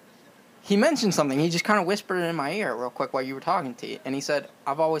 he mentioned something. He just kind of whispered it in my ear real quick while you were talking to you. And he said,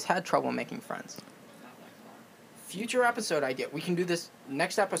 I've always had trouble making friends. Future episode idea. We can do this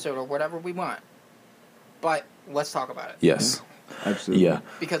next episode or whatever we want. But let's talk about it. Yes. Absolutely. Yeah.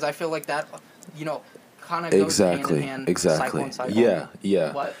 Because I feel like that, you know, kind of goes hand in hand. Exactly. Cycle and cycle.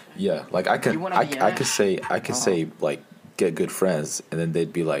 Yeah. What? Yeah. Like I You can wanna be in I it? could say like get good friends, and then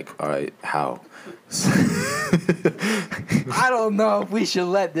they'd be like, all right, how? I don't know if we should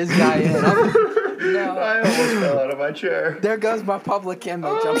let this guy in. No. almost fell out of my chair. There goes my public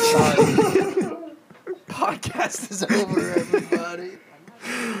image. I'm sorry. Podcast is over, everybody.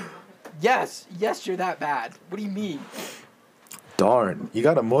 Yes, you're that bad. What do you mean? Darn, you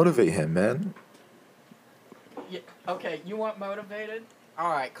gotta motivate him, man. Yeah, okay, you want motivated? All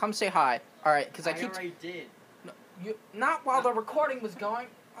right, come say hi. All right, because I keep. already did. No, not while the recording was going.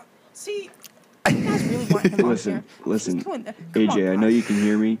 See, you guys really want him on here? Listen, He's doing that. Come AJ, I on, know guys. you can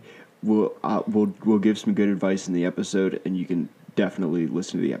hear me. We'll give some good advice in the episode, and you can definitely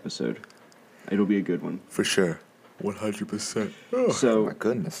listen to the episode. It'll be a good one. For sure, 100%. So, My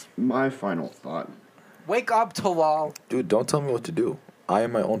goodness, my final thought. Wake up, Talal. dude, don't tell me what to do. I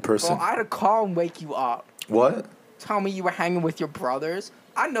am my own person. Well, I had to call and wake you up. What? Tell me you were hanging with your brothers.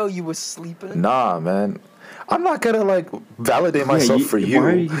 I know you was sleeping. Nah, man. I'm not gonna like validate myself for you.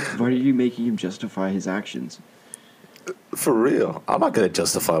 Why are you making him justify his actions? For real. I'm not gonna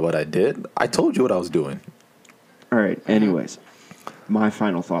justify what I did. I told you what I was doing. All right. Anyways, my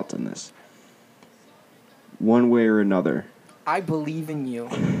final thoughts on this. One way or another, I believe in you.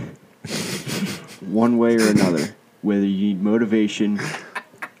 one way or another, whether you need motivation,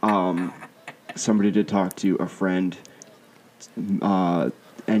 somebody to talk to, a friend,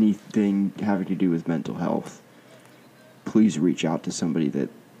 anything having to do with mental health, please reach out to somebody that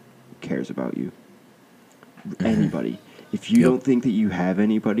cares about you. Anybody. If you Yep. don't think that you have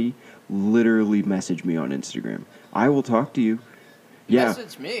anybody, literally message me on Instagram. I will talk to you. Yeah.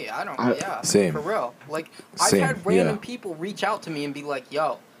 Message me. I don't. Yeah. Same. For real. Like Same, I've had random yeah. people reach out to me and be like,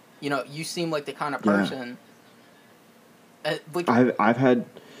 "Yo, you know, you seem like the kind of Yeah. person." Like, I've had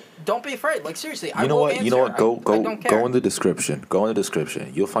don't be afraid. Like seriously, I You know will what? answer. You know what? I Go don't care. go in the description. Go in the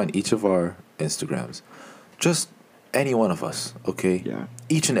description. You'll find each of our Instagrams. Just any one of us, okay? Yeah.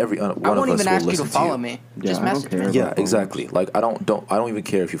 Each and every one I of won't us even will ask you listen to follow you. me. Yeah, Just I don't message care me. about Yeah, followers. exactly. Like I don't even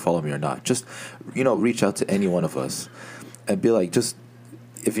care if you follow me or not. Just reach out to any one of us and be like, just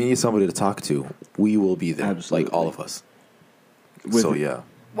if you need somebody to talk to, we will be there. Absolutely. Like all of us. With- So yeah.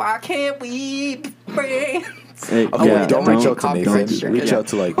 Why can't we be friends? Hey, Okay, yeah, don't reach out to copyright Nathan. strike. Reach Yeah. out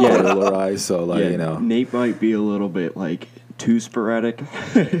to like Yeah. Polarize. So like yeah, Nate might be a little bit like too sporadic.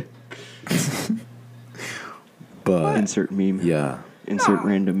 but Insert meme. yeah. Insert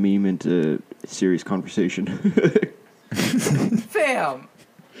random meme into serious conversation. Fam.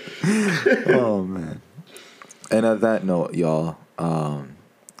 Oh man. And at that note, y'all,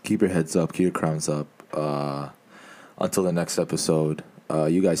 keep your heads up, keep your crowns up. until the next episode,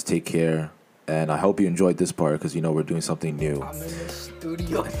 you guys take care. And I hope you enjoyed this part because you know we're doing something new. I'm in the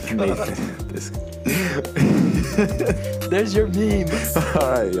studio. Nathan, There's your meme.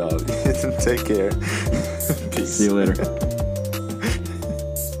 All right, y'all. Take care. Peace. See you later.